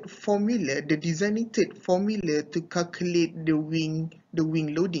appointed formula, the designated formula to calculate the wing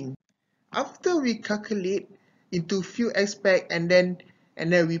loading. After we calculate into few aspects and then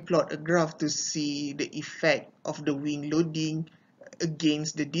we plot a graph to see the effect of the wing loading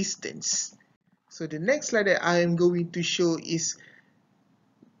against the distance. So the next slide that I am going to show is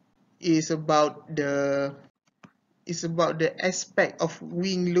about the aspect of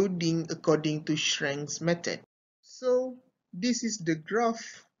wing loading according to Schrank's method. So this is the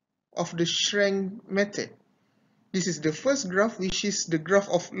graph of the Schrank method. This is the first graph, which is the graph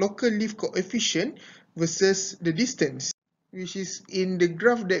of local lift coefficient versus the distance, which is in the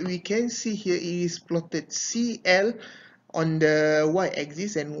graph that we can see here. It is plotted CL on the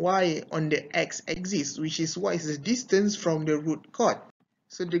y-axis and y on the x-axis, which is y is the distance from the root chord.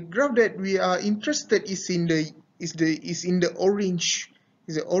 So the graph that we are interested is in the orange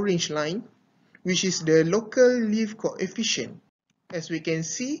line, which is the local lift coefficient. As we can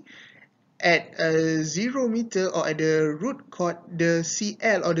see, at 0 meter or at the root chord, the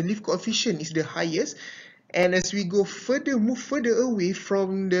CL or the lift coefficient is the highest, and as we move further away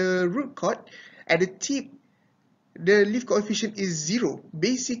from the root chord, at the tip, the lift coefficient is 0.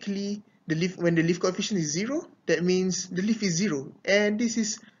 Basically, when the lift coefficient is 0, that means the lift is 0, and this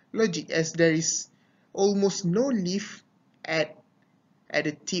is logic as there is almost no lift at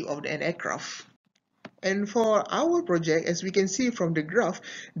the tip of an aircraft. And for our project, as we can see from the graph,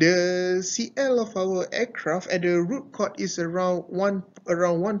 the CL of our aircraft at the root chord is around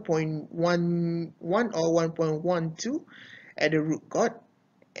 1.11 or 1.12 at the root chord,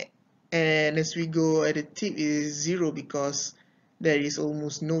 and as we go at the tip, it is 0 because there is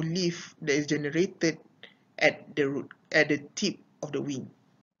almost no lift that is generated at the tip of the wing.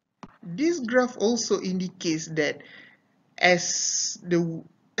 This graph also indicates that as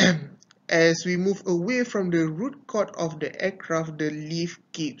we move away from the root chord of the aircraft, the lift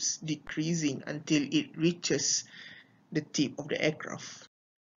keeps decreasing until it reaches the tip of the aircraft.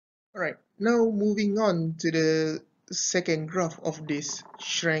 Alright, now moving on to the second graph of this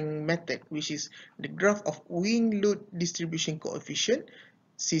Schrank method, which is the graph of wing load distribution coefficient,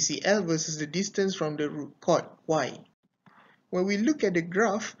 CCL, versus the distance from the root chord, y. When we look at the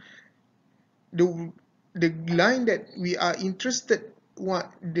graph, the line that we are interested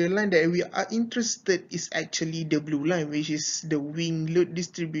is actually the blue line, which is the wing load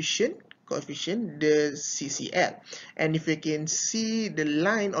distribution coefficient, the CCL. And if you can see, the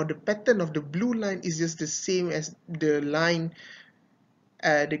line or the pattern of the blue line is just the same as the line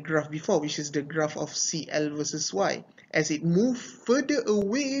the graph before, which is the graph of CL versus Y. As it moves further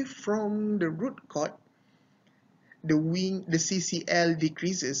away from the root chord, the CCL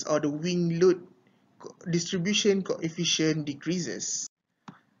decreases, or the wing load distribution coefficient decreases.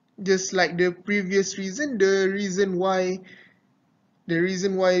 Just like the previous reason, the reason why the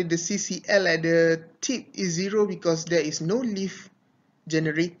CCL at the tip is 0 because there is no lift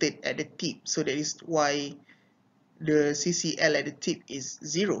generated at the tip. So that is why the CCL at the tip is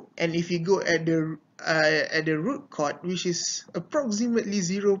 0. And if you go at the root chord, which is approximately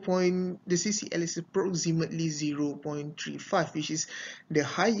the CCL is approximately 0.35, which is the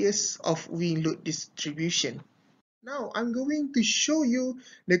highest of wing load distribution. Now I'm going to show you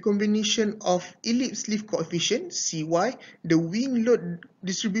the combination of ellipse lift coefficient CY, the wing load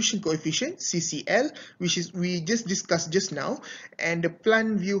distribution coefficient CCL, which is we just discussed just now, and the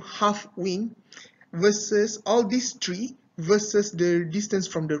plan view half wing versus all these three versus the distance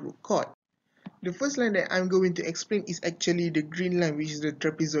from the root chord. The first line that I'm going to explain is actually the green line, which is the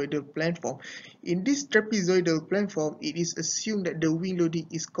trapezoidal planform. In this trapezoidal planform, it is assumed that the wing loading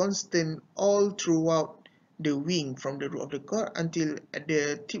is constant all throughout the wing from the root of the chord until at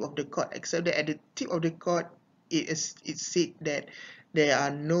the tip of the chord, except that at the tip of the chord it's said that there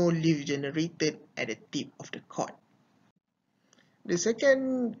are no lift generated at the tip of the chord. The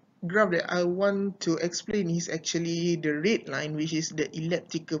second graph that I want to explain is actually the red line, which is the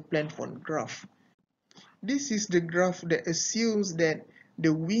elliptical planform graph. This is the graph that assumes that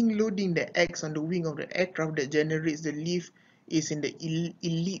the wing loading that acts on the wing of the aircraft that generates the lift is in the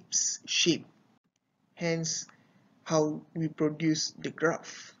ellipse shape. Hence, how we produce the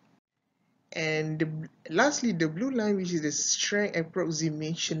graph. And lastly, the blue line, which is the strength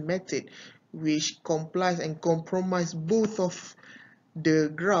approximation method, which complies and compromises both of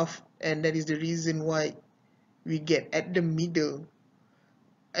the graph, and that is the reason why we get at the middle,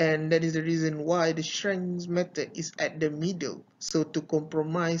 and that is the reason why the strength method is at the middle, so to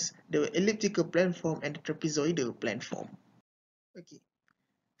compromise the elliptical planform and the trapezoidal planform. Okay.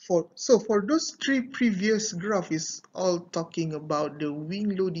 So for those three previous graphs is all talking about the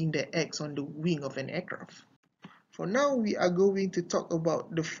wing loading that acts on the wing of an aircraft. For now, we are going to talk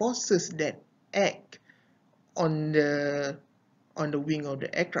about the forces that act on the wing of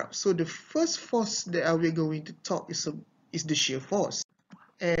the aircraft. So the first force that we're going to talk is the shear force.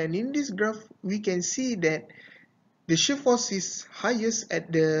 And in this graph, we can see that the shear force is highest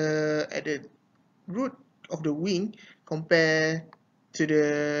at the root of the wing compared to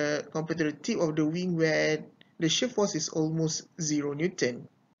the tip of the wing, where the shear force is almost 0 Newton.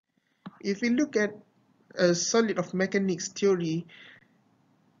 If we look at a solid of mechanics theory,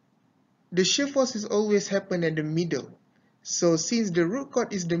 the shear force is always happen at the middle. So since the root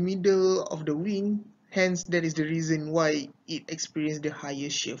chord is the middle of the wing, hence that is the reason why it experiences the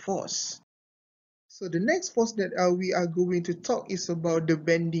highest shear force. So the next force that we are going to talk is about the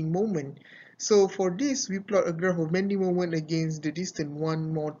bending moment. So for this, we plot a graph of bending moment against the distance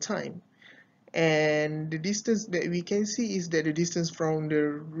one more time. And the distance that we can see is that the distance from the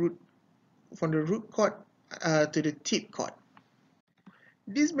root chord to the tip chord.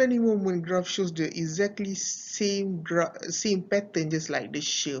 This bending moment graph shows the exactly same pattern, just like the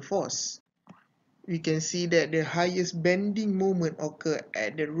shear force. We can see that the highest bending moment occur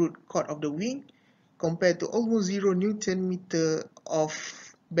at the root chord of the wing, compared to almost 0 Newton meter of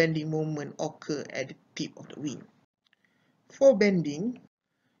bending moment occur at the tip of the wing. For bending,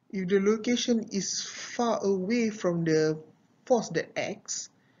 if the location is far away from the force that acts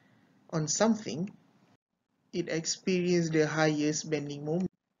on something, it experiences the highest bending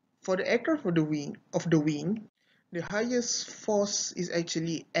moment. For the aircraft of the wing, the highest force is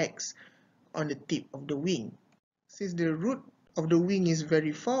actually X on the tip of the wing. Since the root of the wing is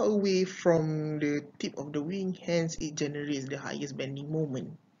very far away from the tip of the wing, hence it generates the highest bending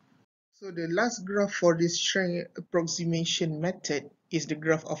moment. So the last graph for this strength approximation method is the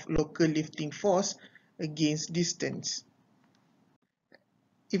graph of local lifting force against distance.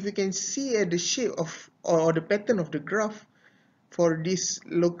 If you can see at the shape of or the pattern of the graph for this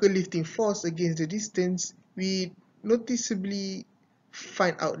local lifting force against the distance, we noticeably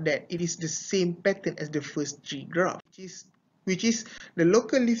find out that it is the same pattern as the first three graphs, which is the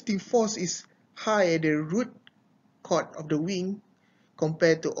local lifting force is high at the root chord of the wing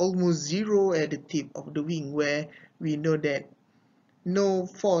compared to almost 0 at the tip of the wing, where we know that no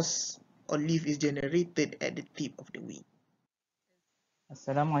force or lift is generated at the tip of the wing.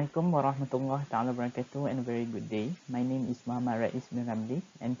 Assalamualaikum warahmatullahi ta'ala wabarakatuh and a very good day. My name is Muhammad Rais bin Ramli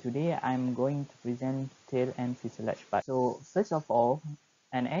and today I'm going to present tail and fuselage parts. So first of all,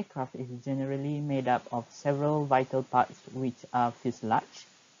 an aircraft is generally made up of several vital parts which are fuselage,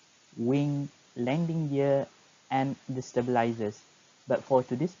 wing, landing gear and the stabilizers. But for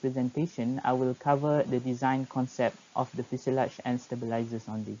today's presentation, I will cover the design concept of the fuselage and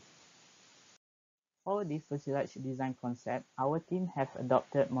stabilizers only. For the fuselage design concept, our team have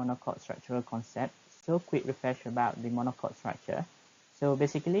adopted monocoque structural concept. So quick refresh about the monocoque structure. So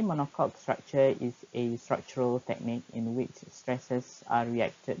basically monocoque structure is a structural technique in which stresses are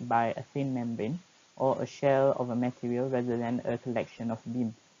reacted by a thin membrane or a shell of a material rather than a collection of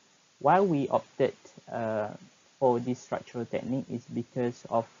beams. Why we opted for this structural technique is because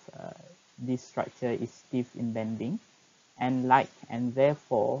of this structure is stiff in bending and light and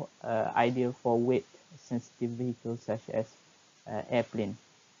therefore ideal for weight sensitive vehicles such as airplane.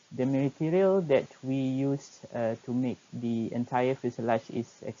 The material that we used to make the entire fuselage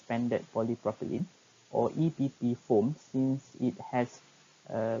is expanded polypropylene or EPP foam, since it has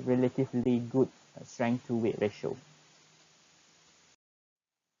a relatively good strength to weight ratio.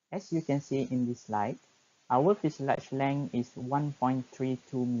 As you can see in this slide, our fuselage length is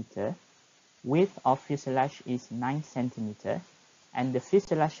 1.32 meter. Width of fuselage is 9 cm and the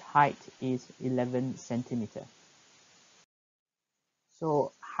fuselage height is 11 cm.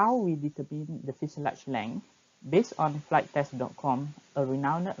 So how we determine the fuselage length? Based on flighttest.com, a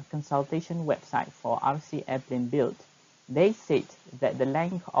renowned consultation website for RC airplane build, they said that the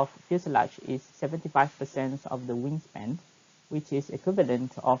length of fuselage is 75% of the wingspan, which is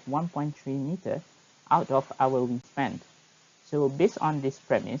equivalent of 1.3 meter out of our wingspan. So based on this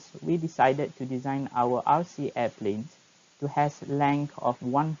premise, we decided to design our RC airplanes to have length of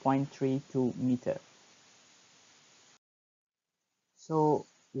 1.32 meter. So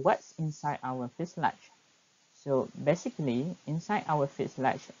what's inside our fuselage? So basically, inside our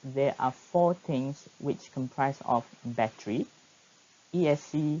fuselage, there are 4 things which comprise of battery,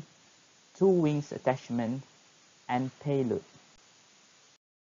 ESC, 2 wings attachment, and payload.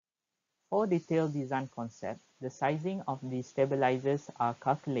 For detailed design concept, the sizing of the stabilizers are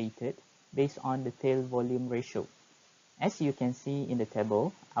calculated based on the tail volume ratio. As you can see in the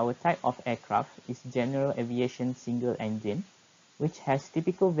table, our type of aircraft is general aviation single engine, which has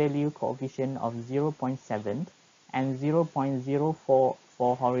typical value coefficient of 0.7 and 0.04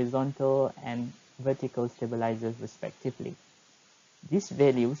 for horizontal and vertical stabilizers respectively. These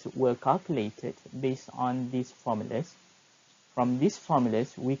values were calculated based on these formulas. From these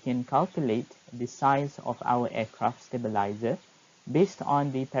formulas, we can calculate the size of our aircraft stabilizer based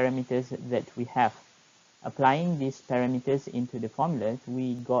on the parameters that we have. Applying these parameters into the formulas,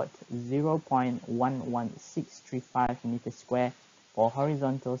 we got 0.11635 meters square for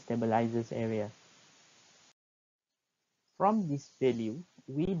horizontal stabilizers area. From this value,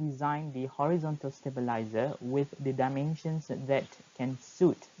 we designed the horizontal stabilizer with the dimensions that can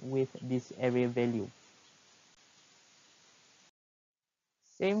suit with this area value.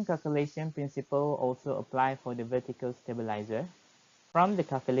 Same calculation principle also apply for the vertical stabilizer. From the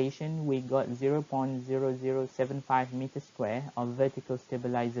calculation, we got 0.0075 meters square of vertical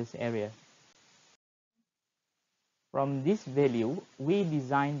stabilizers area. From this value, we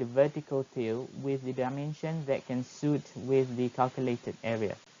designed the vertical tail with the dimension that can suit with the calculated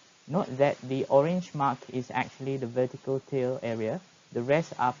area. Note that the orange mark is actually the vertical tail area. The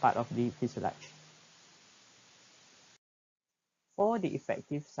rest are part of the fuselage. For the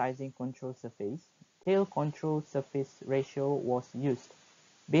effective sizing control surface, tail control surface ratio was used.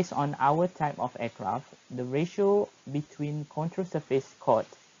 Based on our type of aircraft, the ratio between control surface chord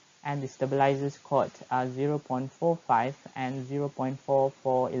and the stabilizers chord are 0.45 and 0.4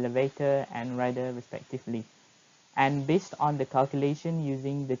 for elevator and rider respectively. And based on the calculation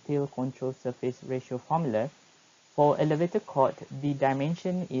using the tail control surface ratio formula, for elevator chord, the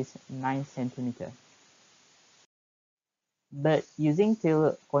dimension is 9 cm. But using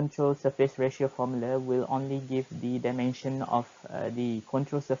tail control surface ratio formula will only give the dimension of the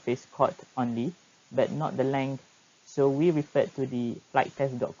control surface chord only, but not the length. So we referred to the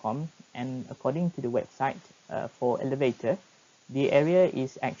flighttest.com, and according to the website, for elevator, the area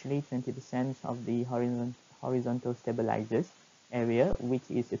is actually 20% of the horizontal stabilizers area, which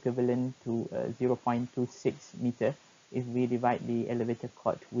is equivalent to 0.26 meter if we divide the elevator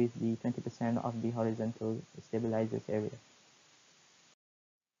chord with the 20% of the horizontal stabilizers area.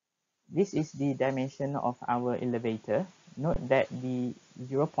 This is the dimension of our elevator. Note that the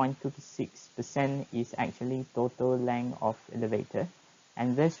 0.26% is actually total length of elevator,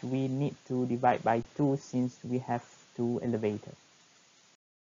 and thus we need to divide by 2 since we have 2 elevators.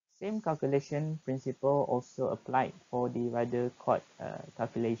 Same calculation principle also applied for the rudder chord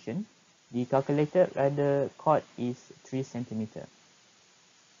calculation. The calculated rudder chord is 3 centimeter.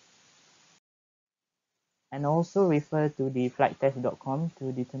 And also refer to the flighttest.com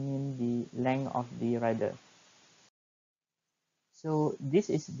to determine the length of the rudder. So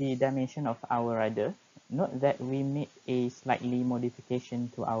this is the dimension of our rudder. Note that we made a slightly modification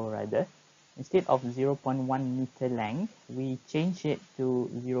to our rudder. Instead of 0.1 meter length, we change it to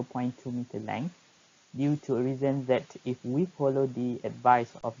 0.2 meter length due to a reason that if we follow the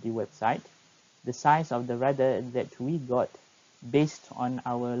advice of the website, the size of the rudder that we got based on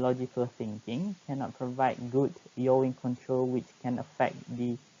our logical thinking cannot provide good yawing control, which can affect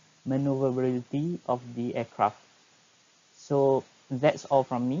the maneuverability of the aircraft. So that's all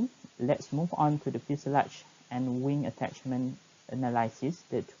from me. Let's move on to the fuselage and wing attachment analysis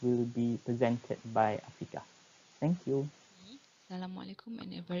that will be presented by Afiqah. Thank you. Assalamualaikum and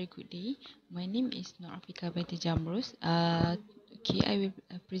a very good day. My name is Afiqah binti Jamrus. Okay, I will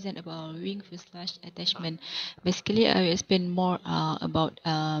present about wing fuselage attachment. Basically, I will explain more about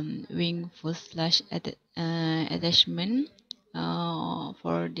wing fuselage attachment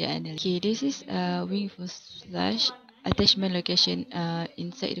for the analysis. Okay, this is wing fuselage attachment location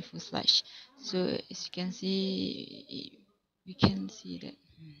inside the fuselage. So as you can see, we can see that.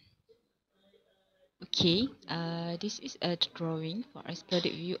 Okay, this is a drawing for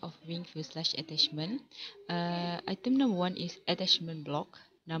exploded view of wing fuselage attachment. Item number 1 is attachment block,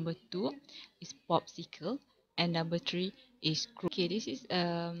 number 2 is popsicle, and number 3 is screw. Okay, this is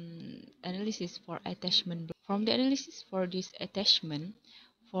analysis for attachment block. From the analysis for this attachment,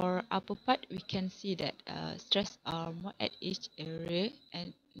 for upper part we can see that stress are more at each area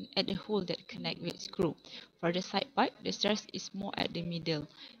and at the hole that connect with screw. For the side part, the stress is more at the middle,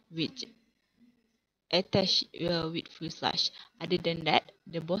 which attached with fuselage. Other than that,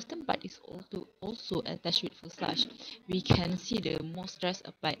 the bottom part is also attached with fuselage. We can see the most stress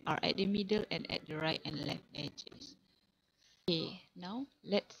applied are at the middle and at the right and left edges. Okay, now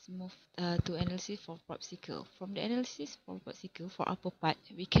let's move to analysis for popsicle. From the analysis for popsicle for upper part,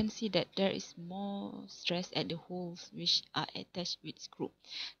 we can see that there is more stress at the holes which are attached with screw.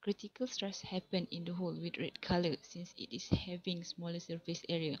 Critical stress happen in the hole with red color since it is having smaller surface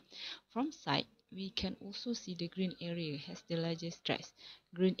area. From side, we can also see the green area has the largest stress.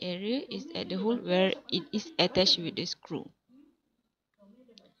 Green area is at the hole where it is attached with the screw.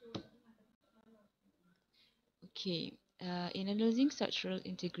 Okay, in analyzing structural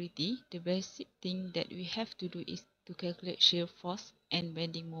integrity, the basic thing that we have to do is to calculate shear force and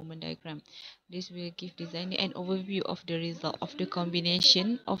bending moment diagram. This will give designer an overview of the result of the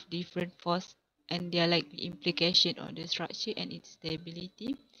combination of different force and their likely implication on the structure and its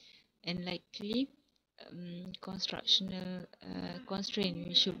stability, and likely constructional constraint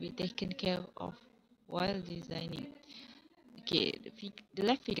which should be taken care of while designing. Okay, the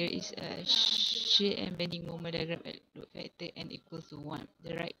left figure is a shear and bending moment diagram at load factor n equals to 1.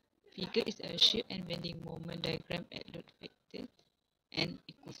 The right figure is a shear and bending moment diagram at load factor n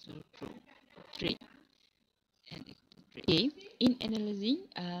equals to 3. Okay, in analyzing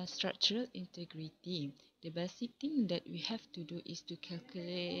structural integrity, the basic thing that we have to do is to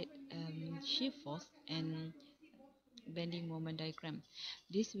calculate shear force and bending moment diagram.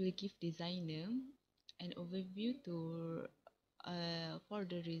 This will give designer an overview to for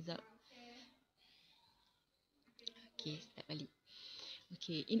the result. Okay, step balik.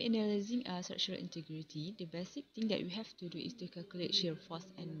 Okay, in analyzing structural integrity, the basic thing that we have to do is to calculate shear force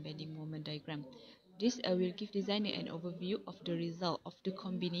and bending moment diagram. This will give designer an overview of the result of the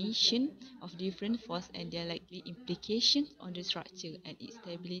combination of different force and their likely implications on the structure and its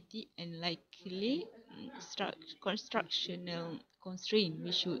stability, and likely constructional constraint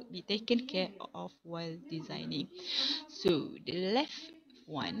which should be taken care of while designing. So the left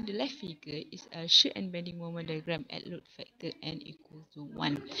figure is a shear and bending moment diagram at load factor n equals to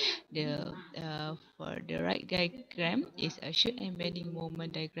 1. For the right diagram is a shear and bending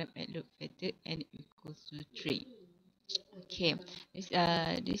moment diagram at load factor n equals to 3. Okay,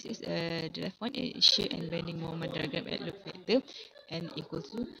 this is the left one is shear and bending moment diagram at load factor n equals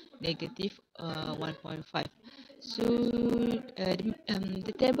to negative 1.5. So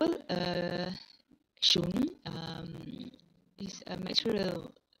the table shown is a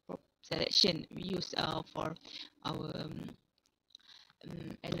material selection we use for our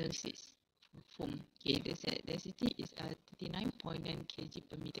analysis foam. Okay, the density is 39.9 kg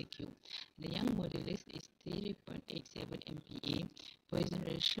per meter cube. The Young modulus is 3.87 MPa. Poisson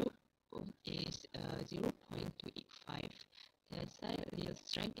ratio is 0.285. Tensile yield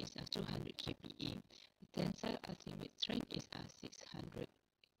strength is 200 kPa. The tensile ultimate strength is 600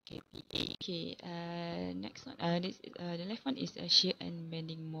 kPa. Okay, next one. The left one is a shear and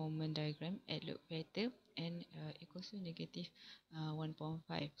bending moment diagram at load factor and equals to negative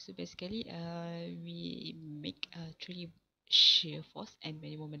 1.5. So basically, we make three shear force and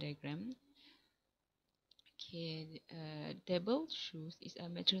bending moment diagram. Okay, table shows is a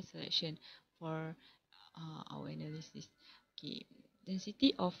material selection for our analysis. Okay,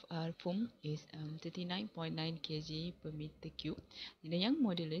 density of foam is 39.9 kg per meter cube. The Young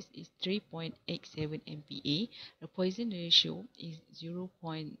modulus is 3.87 MPa. The Poisson ratio is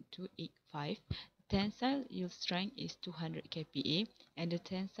 0.285. Tensile yield strength is 200 kPa and the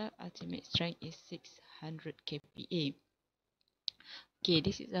tensile ultimate strength is 600 kPa. Okay,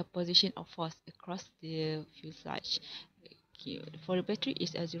 this is a position of force across the fuselage. Okay, for the battery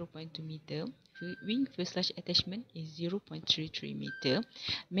is a 0.2 meter. Wing fuselage attachment is 0.33 meter.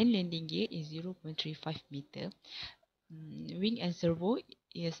 Main landing gear is 0.35 meter. Wing and servo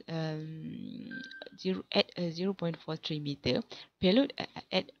is 0.43 meter. Payload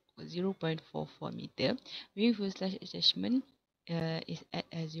at 0.44 meter. Wing fuselage attachment is at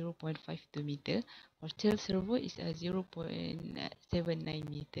 0.52 meter. For tail servo is 0.79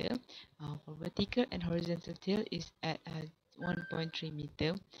 meter. For vertical and horizontal tail is at 1.3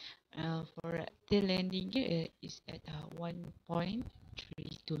 meter. For tail landing gear is at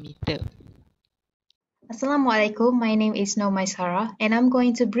 1.32 meter. Assalamualaikum, my name is Maisarah and I'm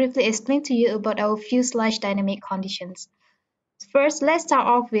going to briefly explain to you about our fuselage dynamic conditions. First, let's start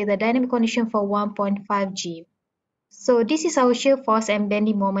off with the dynamic condition for 1.5G. So this is our shear force and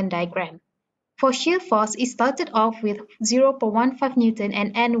bending moment diagram. For shear force, it started off with 0.15 Newton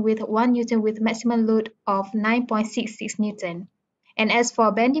and end with 1 Newton with maximum load of 9.66 Newton. And as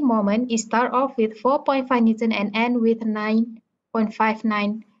for bending moment, it starts off with 4.5 Newton and end with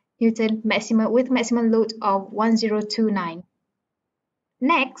 9.59 Newton with maximum load of 1029.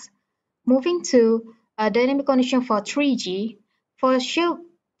 Next, moving to a dynamic condition for 3G, for shear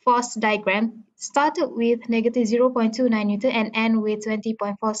force diagram, started with negative 0.29 Newton and end with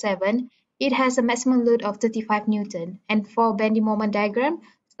 20.47. It has a maximum load of 35 Newton. And for bending moment diagram,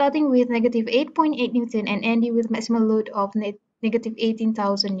 starting with negative 8.8 Newton and ending with maximum load of negative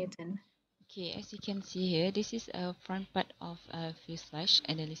 18,000 Newton. Okay, as you can see here, this is a front part of fuselage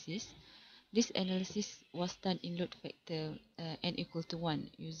analysis. This analysis was done in load factor n equal to 1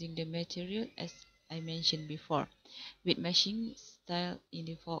 using the material as I mentioned before, with meshing style in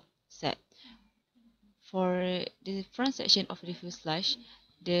default set. For the front section of the fuselage,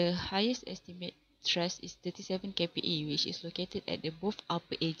 the highest estimate stress is 37 kPa, which is located at the both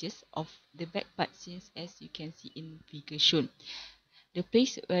upper edges of the back part, since as you can see in figure shown. The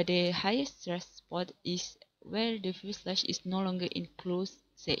place where the highest stress spot is where the fuselage is no longer in closed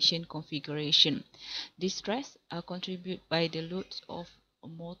section configuration. This stress are contributed by the loads of a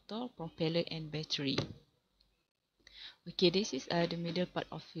motor, propeller and battery. Okay, this is the middle part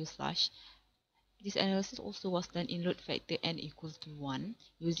of fuselage. This analysis also was done in load factor n equals to 1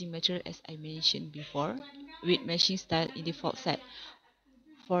 using material as I mentioned before, with meshing style in default set.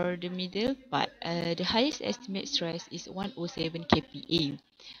 For the middle part, the highest estimate stress is 107 kPa,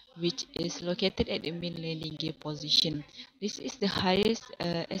 which is located at the main landing gear position. This is the highest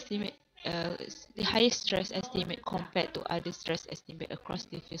stress estimate compared to other stress estimate across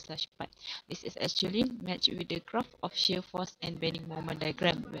the fuselage part. This is actually matched with the graph of shear force and bending moment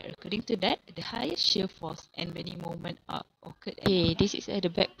diagram, where according to that, the highest shear force and bending moment are occurred. Okay, this is the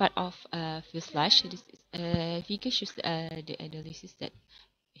back part of fuselage. This is figure shows the analysis that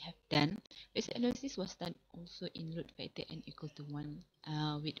we have done. This analysis was done also in load factor n equal to 1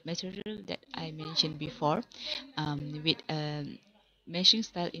 with material that I mentioned before, with meshing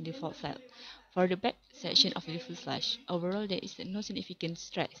style in default style. For the back section of the fuselage, overall there is no significant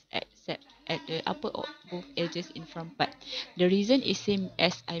stress except at the upper both edges in front part. The reason is same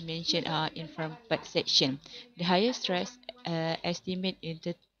as I mentioned in front part section. The highest stress estimate is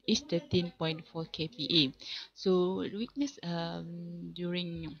 13.4 kPa. So the weakness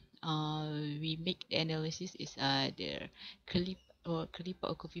during we make the analysis is the clip or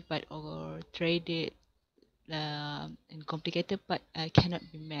coffee part or threaded and complicated part cannot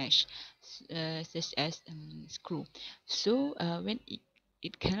be meshed, such as screw. So when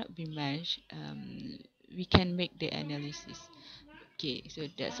it cannot be meshed, we can make the analysis. Okay, so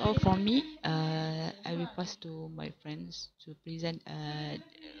that's all from me. I will pass to my friends to present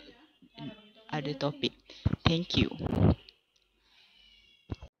other topic. Thank you.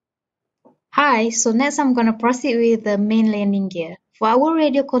 Hi, so next I'm going to proceed with the main landing gear. For our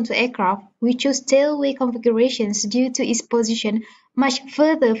radio control aircraft, we choose tailway configurations due to its position much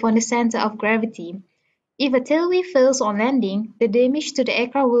further from the center of gravity. If a tailwheel fails on landing, the damage to the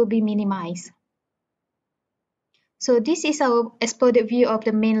aircraft will be minimized. So this is our exploded view of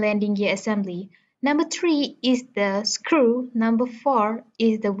the main landing gear assembly. Number 3 is the screw, number 4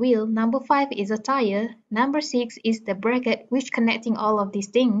 is the wheel, number 5 is a tire, number 6 is the bracket which connecting all of these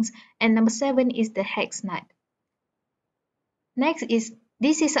things, and number 7 is the hex nut. Next is,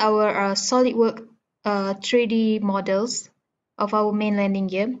 this is our SolidWorks 3D models of our main landing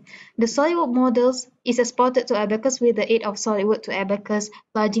gear. The SolidWorks models is exported to Abacus with the aid of SolidWorks to Abacus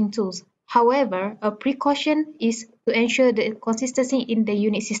plugin tools. However, a precaution is to ensure the consistency in the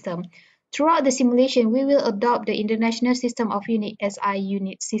unit system. Throughout the simulation, we will adopt the International System of Unit SI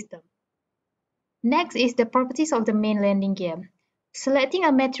unit system. Next is the properties of the main landing gear. Selecting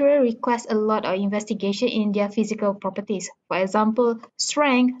a material requires a lot of investigation in their physical properties, for example,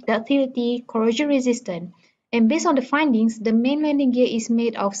 strength, ductility, corrosion resistance. And based on the findings, the main landing gear is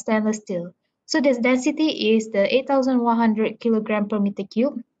made of stainless steel. So the density is the 8,100 kg per meter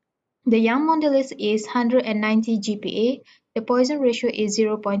cube. The Young modulus is 190 GPa, the Poisson ratio is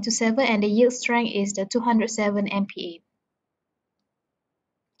 0.27, and the yield strength is the 207 MPa.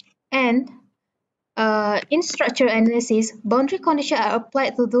 And in structural analysis, boundary conditions are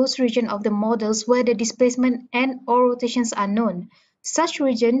applied to those regions of the models where the displacement and/or rotations are known. Such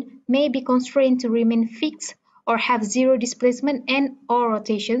regions may be constrained to remain fixed or have zero displacement and/or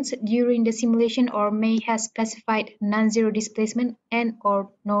rotations during the simulation, or may have specified non-zero displacement and/or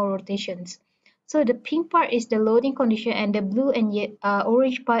no rotations. So the pink part is the loading condition, and the blue and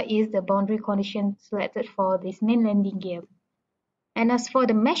orange part is the boundary condition selected for this main landing gear. And as for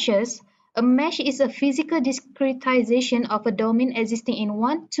the meshes, a mesh is a physical discretization of a domain existing in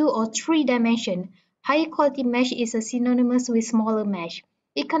 1, 2, or 3 dimensions. Higher quality mesh is synonymous with smaller mesh.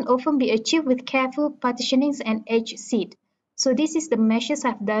 It can often be achieved with careful partitionings and edge seed. So this is the meshes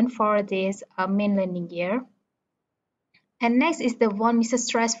I've done for this main landing gear. And next is the von Mises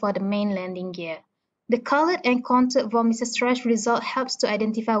stress for the main landing gear. The colored and contoured von Mises stress result helps to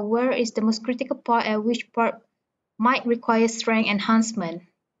identify where is the most critical part and which part might require strength enhancement.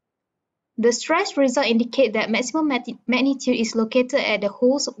 The stress result indicate that maximum magnitude is located at the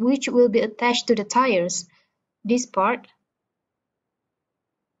holes which will be attached to the tires, this part.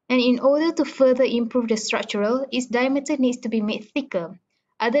 And in order to further improve the structural, its diameter needs to be made thicker.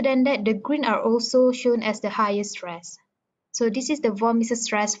 Other than that, the green are also shown as the highest stress. So this is the von Mises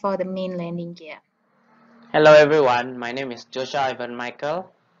stress for the main landing gear. Hello everyone, my name is Joshua Ivan Michael.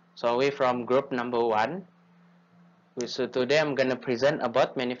 So we're from group number 1. So today I'm gonna present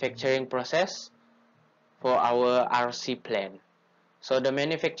about manufacturing process for our RC plane. So the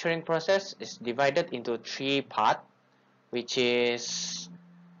manufacturing process is divided into 3 parts, which is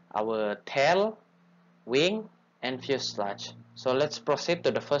our tail, wing, and fuselage. So let's proceed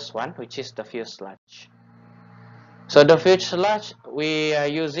to the first one, which is the fuselage. So the fuselage, we are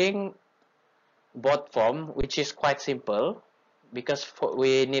using both form, which is quite simple because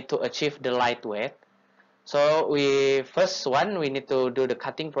we need to achieve the lightweight. So we need to do the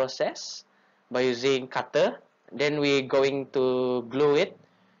cutting process by using cutter. Then we going to glue it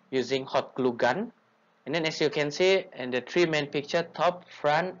using hot glue gun. And then as you can see in the 3 main picture, top,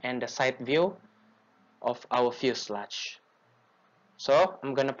 front, and the side view of our fuselage. So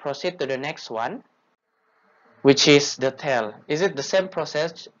I'm gonna proceed to the next one, which is the tail. Is it the same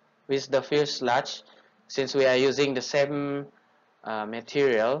process with the fuselage since we are using the same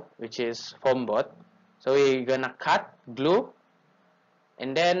material, which is foam board? So we're gonna cut, glue,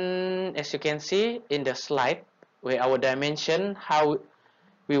 and then as you can see in the slide where our dimension, how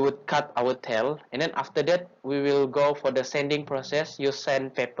we would cut our tail, and then after that we will go for the sanding process, use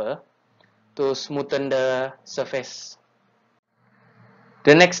sandpaper to smoothen the surface.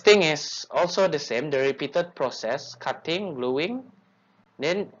 The next thing is also the same, the repeated process, cutting, gluing.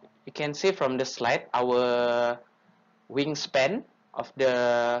 Then you can see from the slide our wingspan of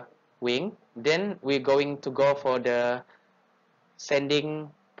the wing. Then we're going to go for the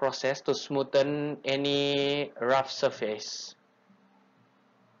sanding process to smoothen any rough surface.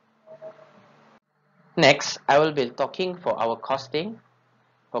 Next, I will be talking for our costing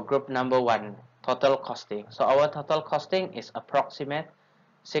for group number 1, total costing. So our total costing is approximate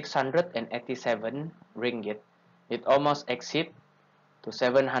 687 ringgit. It almost exceeds to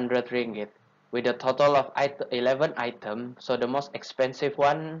 700 ringgit with a total of 11 items. So the most expensive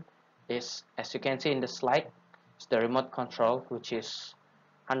one is, as you can see in the slide, is the remote control, which is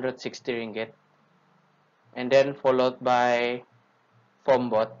 160 ringgit, and then followed by foam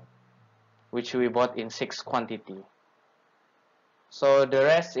board, which we bought in 6 quantity. So the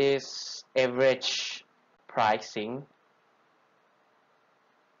rest is average pricing.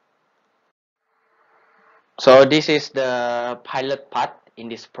 So this is the pilot part in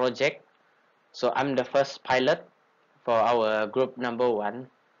this project. So I'm the first pilot for our group number 1.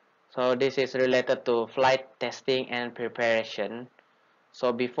 So this is related to flight testing and preparation.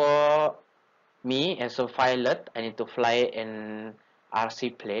 So before me as a pilot, I need to fly an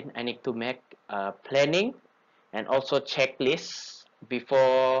RC plane. I need to make planning and also checklists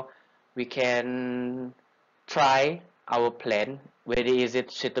before we can try our plane, whether is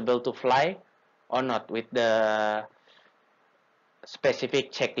it suitable to fly or not with the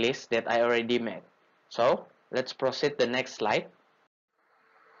specific checklist that I already made. So let's proceed the next slide.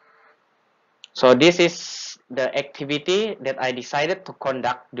 So this is the activity that I decided to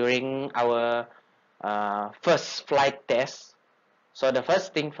conduct during our first flight test. So the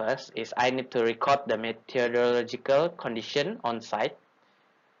first thing first is I need to record the meteorological condition on site,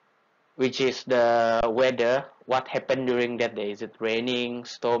 which is the weather, what happened during that day. Is it raining,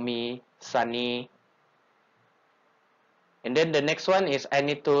 stormy, sunny? And then the next one is I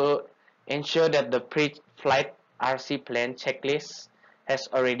need to ensure that the pre-flight RC plan checklist has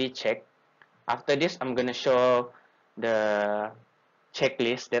already checked. After this, I'm going to show the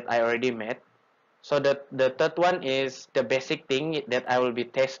checklist that I already made. So the third one is the basic thing that I will be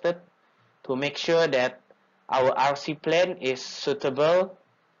tested to make sure that our RC plane is suitable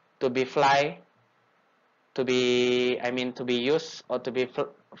to be to be used or to be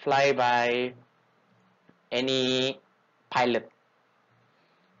fly by any pilot.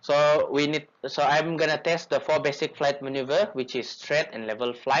 So I'm gonna test the 4 basic flight maneuver, which is straight and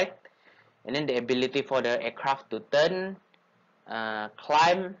level flight, and then the ability for the aircraft to turn,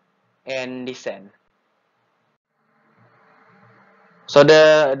 climb, and descend. So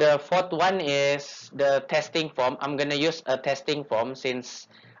the fourth one is the testing form. I'm gonna use a testing form since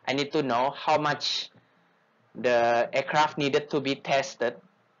I need to know how much the aircraft needed to be tested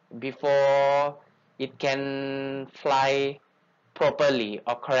before it can fly properly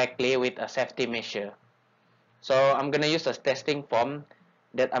or correctly with a safety measure. So I'm gonna use a testing form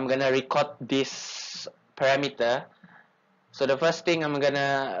that I'm gonna record this parameter. So the first thing I'm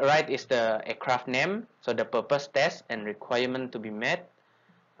gonna write is the aircraft name, so the purpose test and requirement to be met.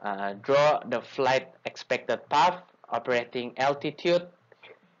 Draw the flight expected path, operating altitude,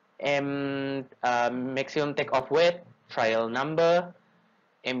 and maximum takeoff weight, trial number,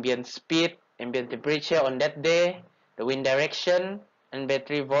 ambient speed, ambient temperature on that day, the wind direction, and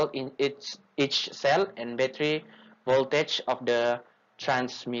battery volt in each cell, and battery voltage of the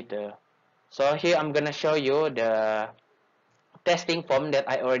transmitter. So here I'm gonna show you the testing form that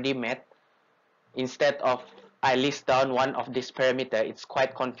I already made. Instead of I list down one of this parameter, it's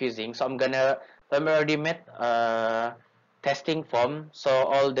quite confusing. So I'm already made a testing form. So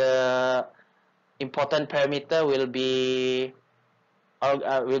all the important parameter will be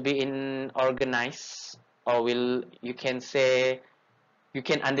organized, or you can say you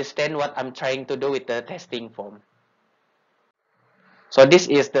can understand what I'm trying to do with the testing form. So this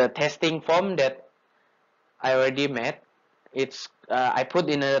is the testing form that I already made. It's I put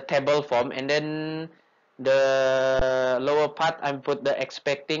in a table form, and then the lower part I put the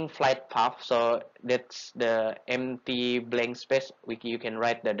expecting flight path. So that's the empty blank space. You can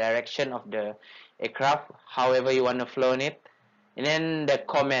write the direction of the aircraft, however you want to flown it, and then the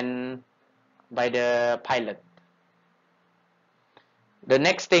comment by the pilot. The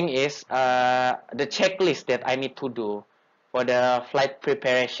next thing is the checklist that I need to do for the flight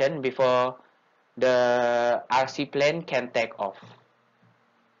preparation before the RC plane can take off.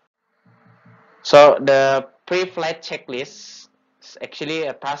 So the pre-flight checklist is actually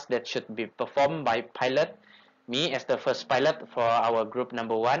a task that should be performed by pilot, me as the first pilot for our group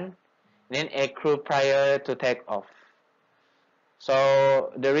number 1, then a crew prior to take off.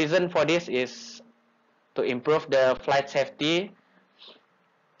 So the reason for this is to improve the flight safety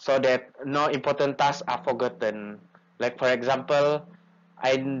so that no important tasks are forgotten. Like for example,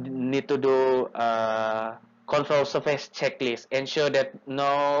 I need to do a control surface checklist, ensure that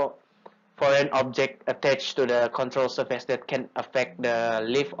no foreign object attached to the control surface that can affect the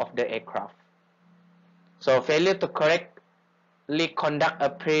lift of the aircraft. So failure to correctly conduct a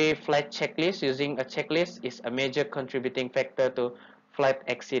pre-flight checklist using a checklist is a major contributing factor to flight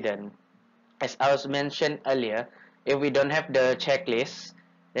accident. As I was mentioned earlier, if we don't have the checklist,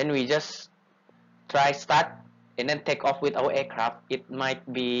 then we just start and then take off with our aircraft, it might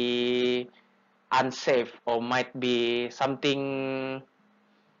be unsafe or might be something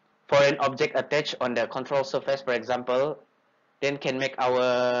foreign object attached on the control surface, for example, then can make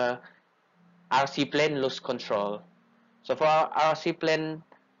our RC plane lose control. So for our RC plane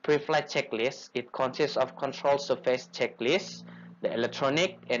pre-flight checklist, it consists of control surface checklist, the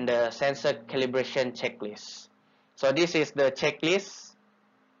electronic, and the sensor calibration checklist. So this is the checklist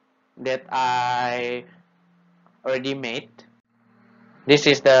that I already made. This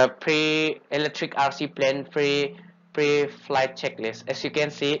is the pre-electric RC plane pre-flight checklist. As you can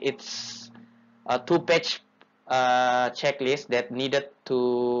see, it's a two-page checklist that needed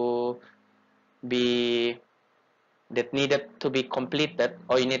to be completed,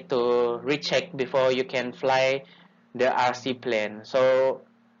 or you need to recheck before you can fly the RC plane. So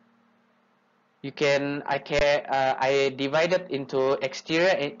I divided into exterior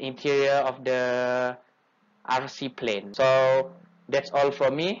and interior of the RC plane. So that's all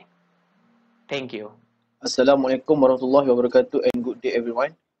from me. Thank you. Assalamualaikum warahmatullahi wabarakatuh and good day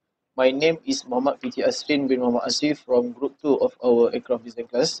everyone. My name is Muhammad Fitri Asrin bin Muhammad Asif from Group 2 of our aircraft design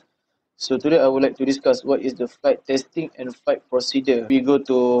class. So today I would like to discuss what is the flight testing and flight procedure. We go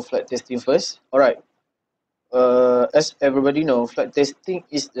to flight testing first. Alright, as everybody know, flight testing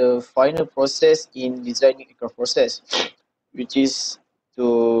is the final process in designing aircraft process, which is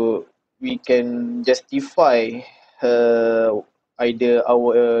we can justify either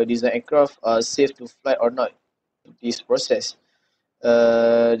our design aircraft are safe to fly or not. This process.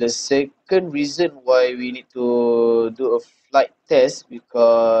 The second reason why we need to do a flight test,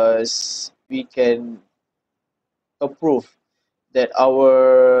 because we can approve that our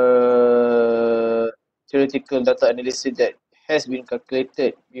theoretical data analysis that has been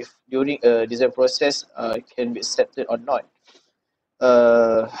calculated during a design process can be accepted or not.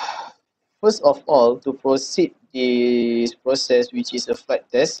 First of all, to proceed this process, which is a flight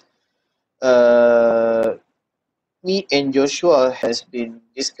test, me and Joshua has been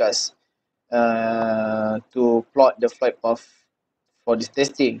discussed to plot the flight path for this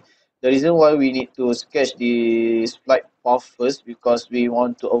testing. The reason why we need to sketch this flight path first, because we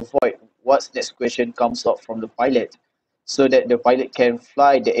want to avoid what's next question comes out from the pilot, so that the pilot can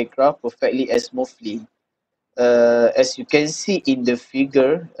fly the aircraft perfectly and smoothly. As you can see in the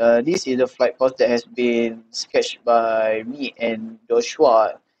figure, this is the flight path that has been sketched by me and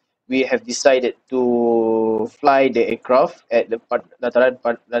Joshua. We have decided to fly the aircraft at the Dataran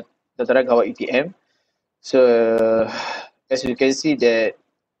Kawat UTM. So as you can see that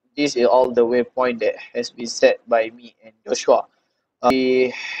this is all the waypoint that has been set by me and Joshua.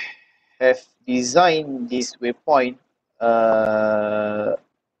 We have designed this waypoint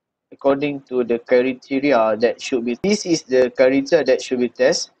according to the criteria that should be. This is the criteria that should be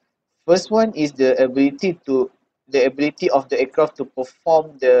tested. First one is the ability of the aircraft to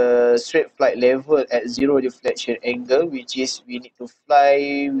perform the straight flight level at zero deflection angle, which is we need to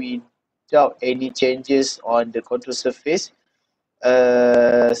fly without any changes on the control surface,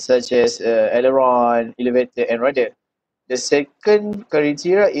 such as aileron, elevator, and rudder. The second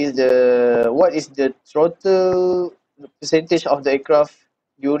criteria is what is the throttle percentage of the aircraft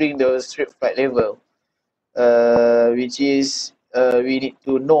during the straight flight level, which is we need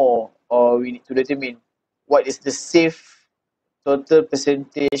to know, or we need to determine what is the safe total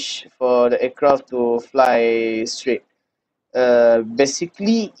percentage for the aircraft to fly straight.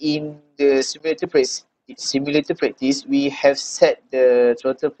 Basically, in the simulator practice, we have set the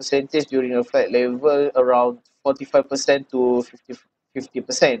throttle percentage during a flight level around 45% to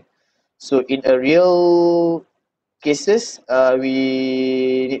 50%. So in a real cases,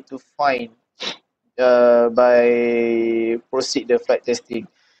 we need to find by proceed the flight testing.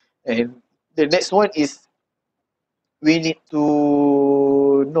 And the next one is we need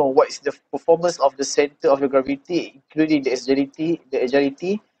to know what is the performance of the center of the gravity, including the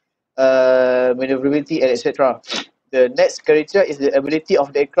agility, maneuverability, and etc. The next criteria is the ability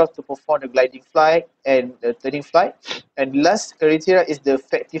of the aircraft to perform the gliding flight and the turning flight. And last criteria is the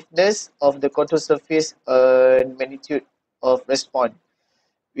effectiveness of the control surface and magnitude of response,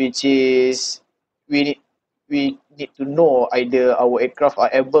 which is we need to know either our aircraft are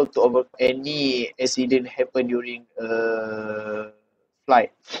able to overcome any accident happen during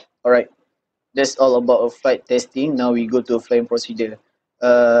flight. Alright, that's all about flight testing. Now we go to flying procedure.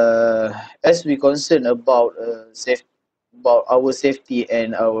 As we concern about about our safety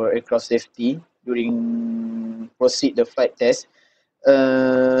and our aircraft safety during proceed the flight test,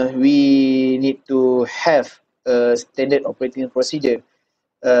 we need to have a standard operating procedure.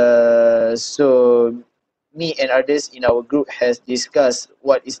 So me and others in our group has discussed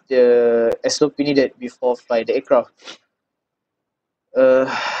what is the SOP needed before fly the aircraft.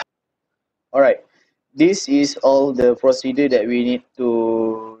 Alright, this is all the procedure that we need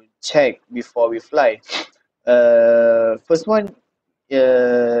to check before we fly. First one,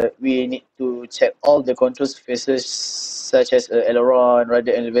 we need to check all the control surfaces such as aileron,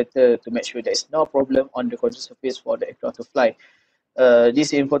 rudder, and elevator to make sure there is no problem on the control surface for the aircraft to fly.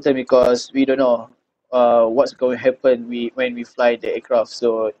 This is important because we don't know what's going to happen when we fly the aircraft.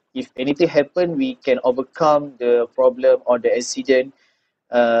 So if anything happen, we can overcome the problem or the accident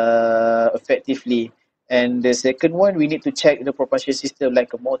effectively. And the second one, we need to check the propulsion system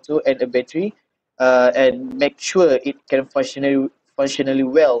like a motor and a battery, and make sure it can functionally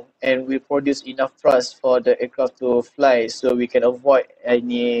well and will produce enough thrust for the aircraft to fly, so we can avoid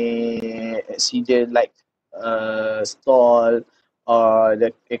any accident like stall or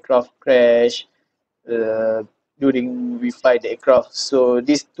the aircraft crash uh, during we fly the aircraft. So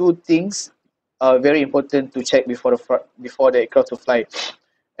these two things are very important to check before the aircraft to fly.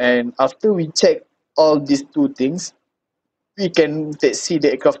 And after we check all these two things, we can see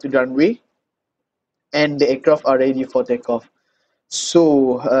the aircraft to the runway, and the aircraft are ready for takeoff.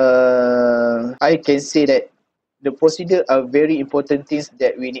 So I can say that the procedure are very important things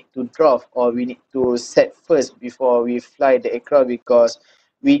that we need to draft or we need to set first before we fly the aircraft, because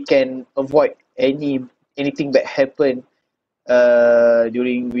we can avoid anything that happen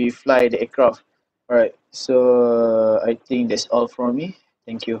during we fly the aircraft. Alright, so I think that's all from me.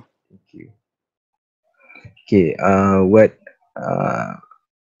 Thank you. Thank you. Okay,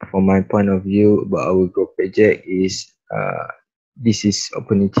 from my point of view about our group project is this is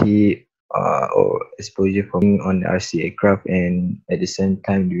opportunity or exposure for me on RC aircraft, and at the same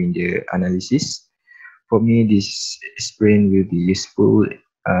time doing the analysis. For me, this experience will be useful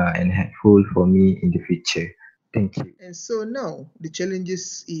and helpful for me in the future. Thank you. And so now, the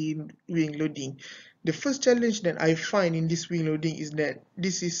challenges in wing loading. The first challenge that I find in this wing loading is that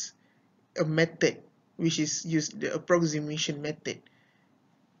this is a method which is used, the approximation method.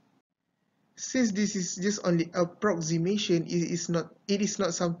 Since this is just only approximation, it is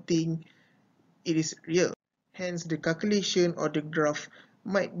not something it is real. Hence, the calculation or the graph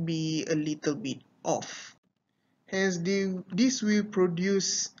might be a little bit off. Hence, this will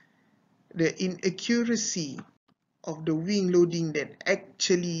produce the inaccuracy of the wing loading that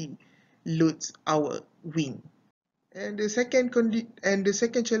actually loads our wing. And the second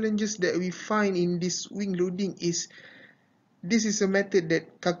challenges that we find in this wing loading is this is a method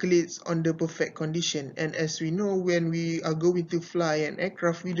that calculates on the perfect condition, and as we know, when we are going to fly an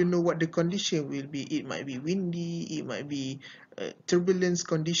aircraft, we don't know what the condition will be. It might be windy, it might be turbulence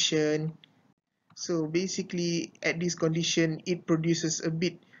condition. So basically, at this condition, it produces a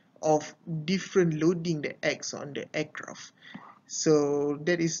bit of different loading that acts on the aircraft. So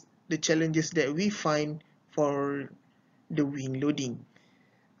that is the challenges that we find for the wing loading.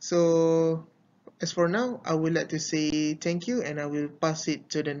 So as for now, I would like to say thank you, and I will pass it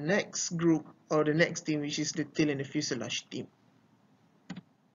to the next group or the next team, which is the tail and the fuselage team.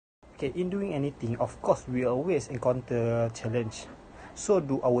 Okay, in doing anything, of course, we always encounter challenge. So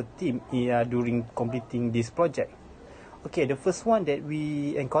do our team during completing this project. Okay, the first one that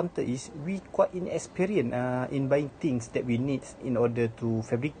we encounter is we quite inexperienced in buying things that we need in order to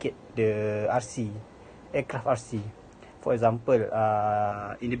fabricate the RC, aircraft RC. For example,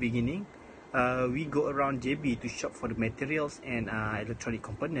 in the beginning, we go around JB to shop for the materials and electronic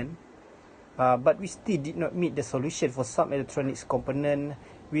component. But we still did not meet the solution for some electronics component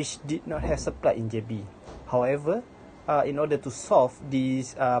which did not have supply in JB. However, in order to solve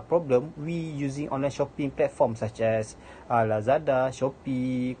this problem, we using online shopping platforms such as Lazada,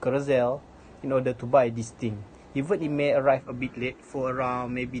 Shopee, Carousel in order to buy this thing. Even it may arrive a bit late for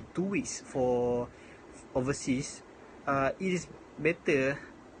around maybe 2 weeks for overseas, it is better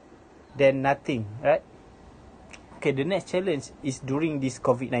than nothing, right? Okay, the next challenge is during this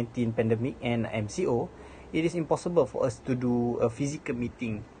COVID-19 pandemic and MCO, it is impossible for us to do a physical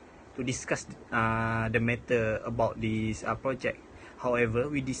meeting to discuss the matter about this project. However,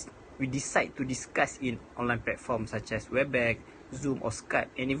 we decide to discuss in online platforms such as Webex, Zoom or Skype,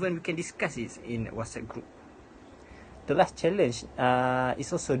 and even we can discuss it in WhatsApp group. The last challenge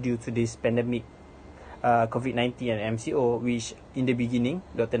is also due to this pandemic, COVID-19 and MCO, which in the beginning,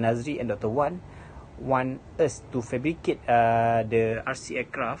 Dr. Nazri and Dr. Wan want us to fabricate the RC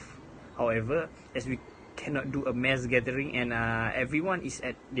aircraft. However, as we cannot do a mass gathering and everyone is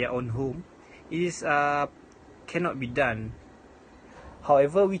at their own home, it is cannot be done.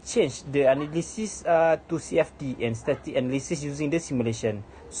 However, we changed the analysis to CFD and static analysis using the simulation.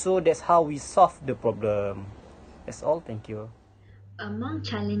 So that's how we solve the problem. That's all. Thank you. Among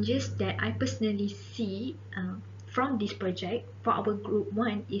challenges that I personally see from this project for our group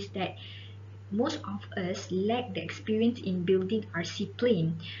 1 is that most of us lack the experience in building RC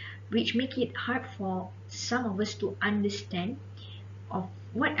plane, which make it hard for some of us to understand of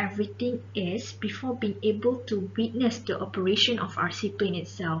what everything is before being able to witness the operation of RC plane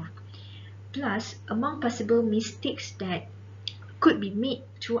itself. Plus, among possible mistakes that could be made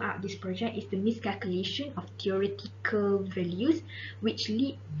throughout this project is the miscalculation of theoretical values, which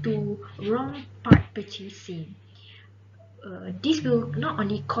lead to wrong part purchasing. This will not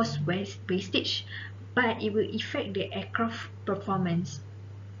only cause wastage, but it will affect the aircraft performance.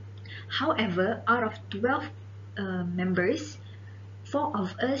 However, out of 12 members, 4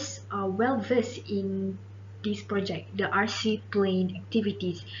 of us are well versed in this project, the RC plane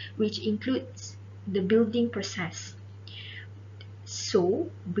activities, which includes the building process. So,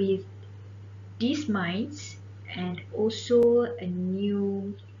 with these minds and also a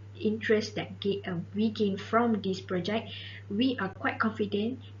new interest that we gain from this project, we are quite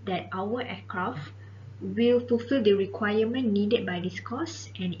confident that our aircraft will fulfill the requirement needed by this course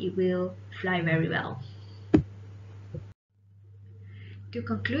and it will fly very well. To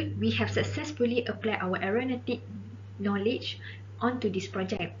conclude, we have successfully applied our aeronautic knowledge onto this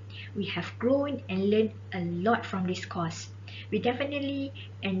project. We have grown and learned a lot from this course. We definitely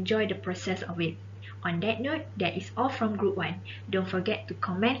enjoy the process of it. On that note, that is all from Group 1. Don't forget to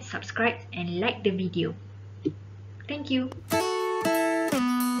comment, subscribe, and like the video. Thank you.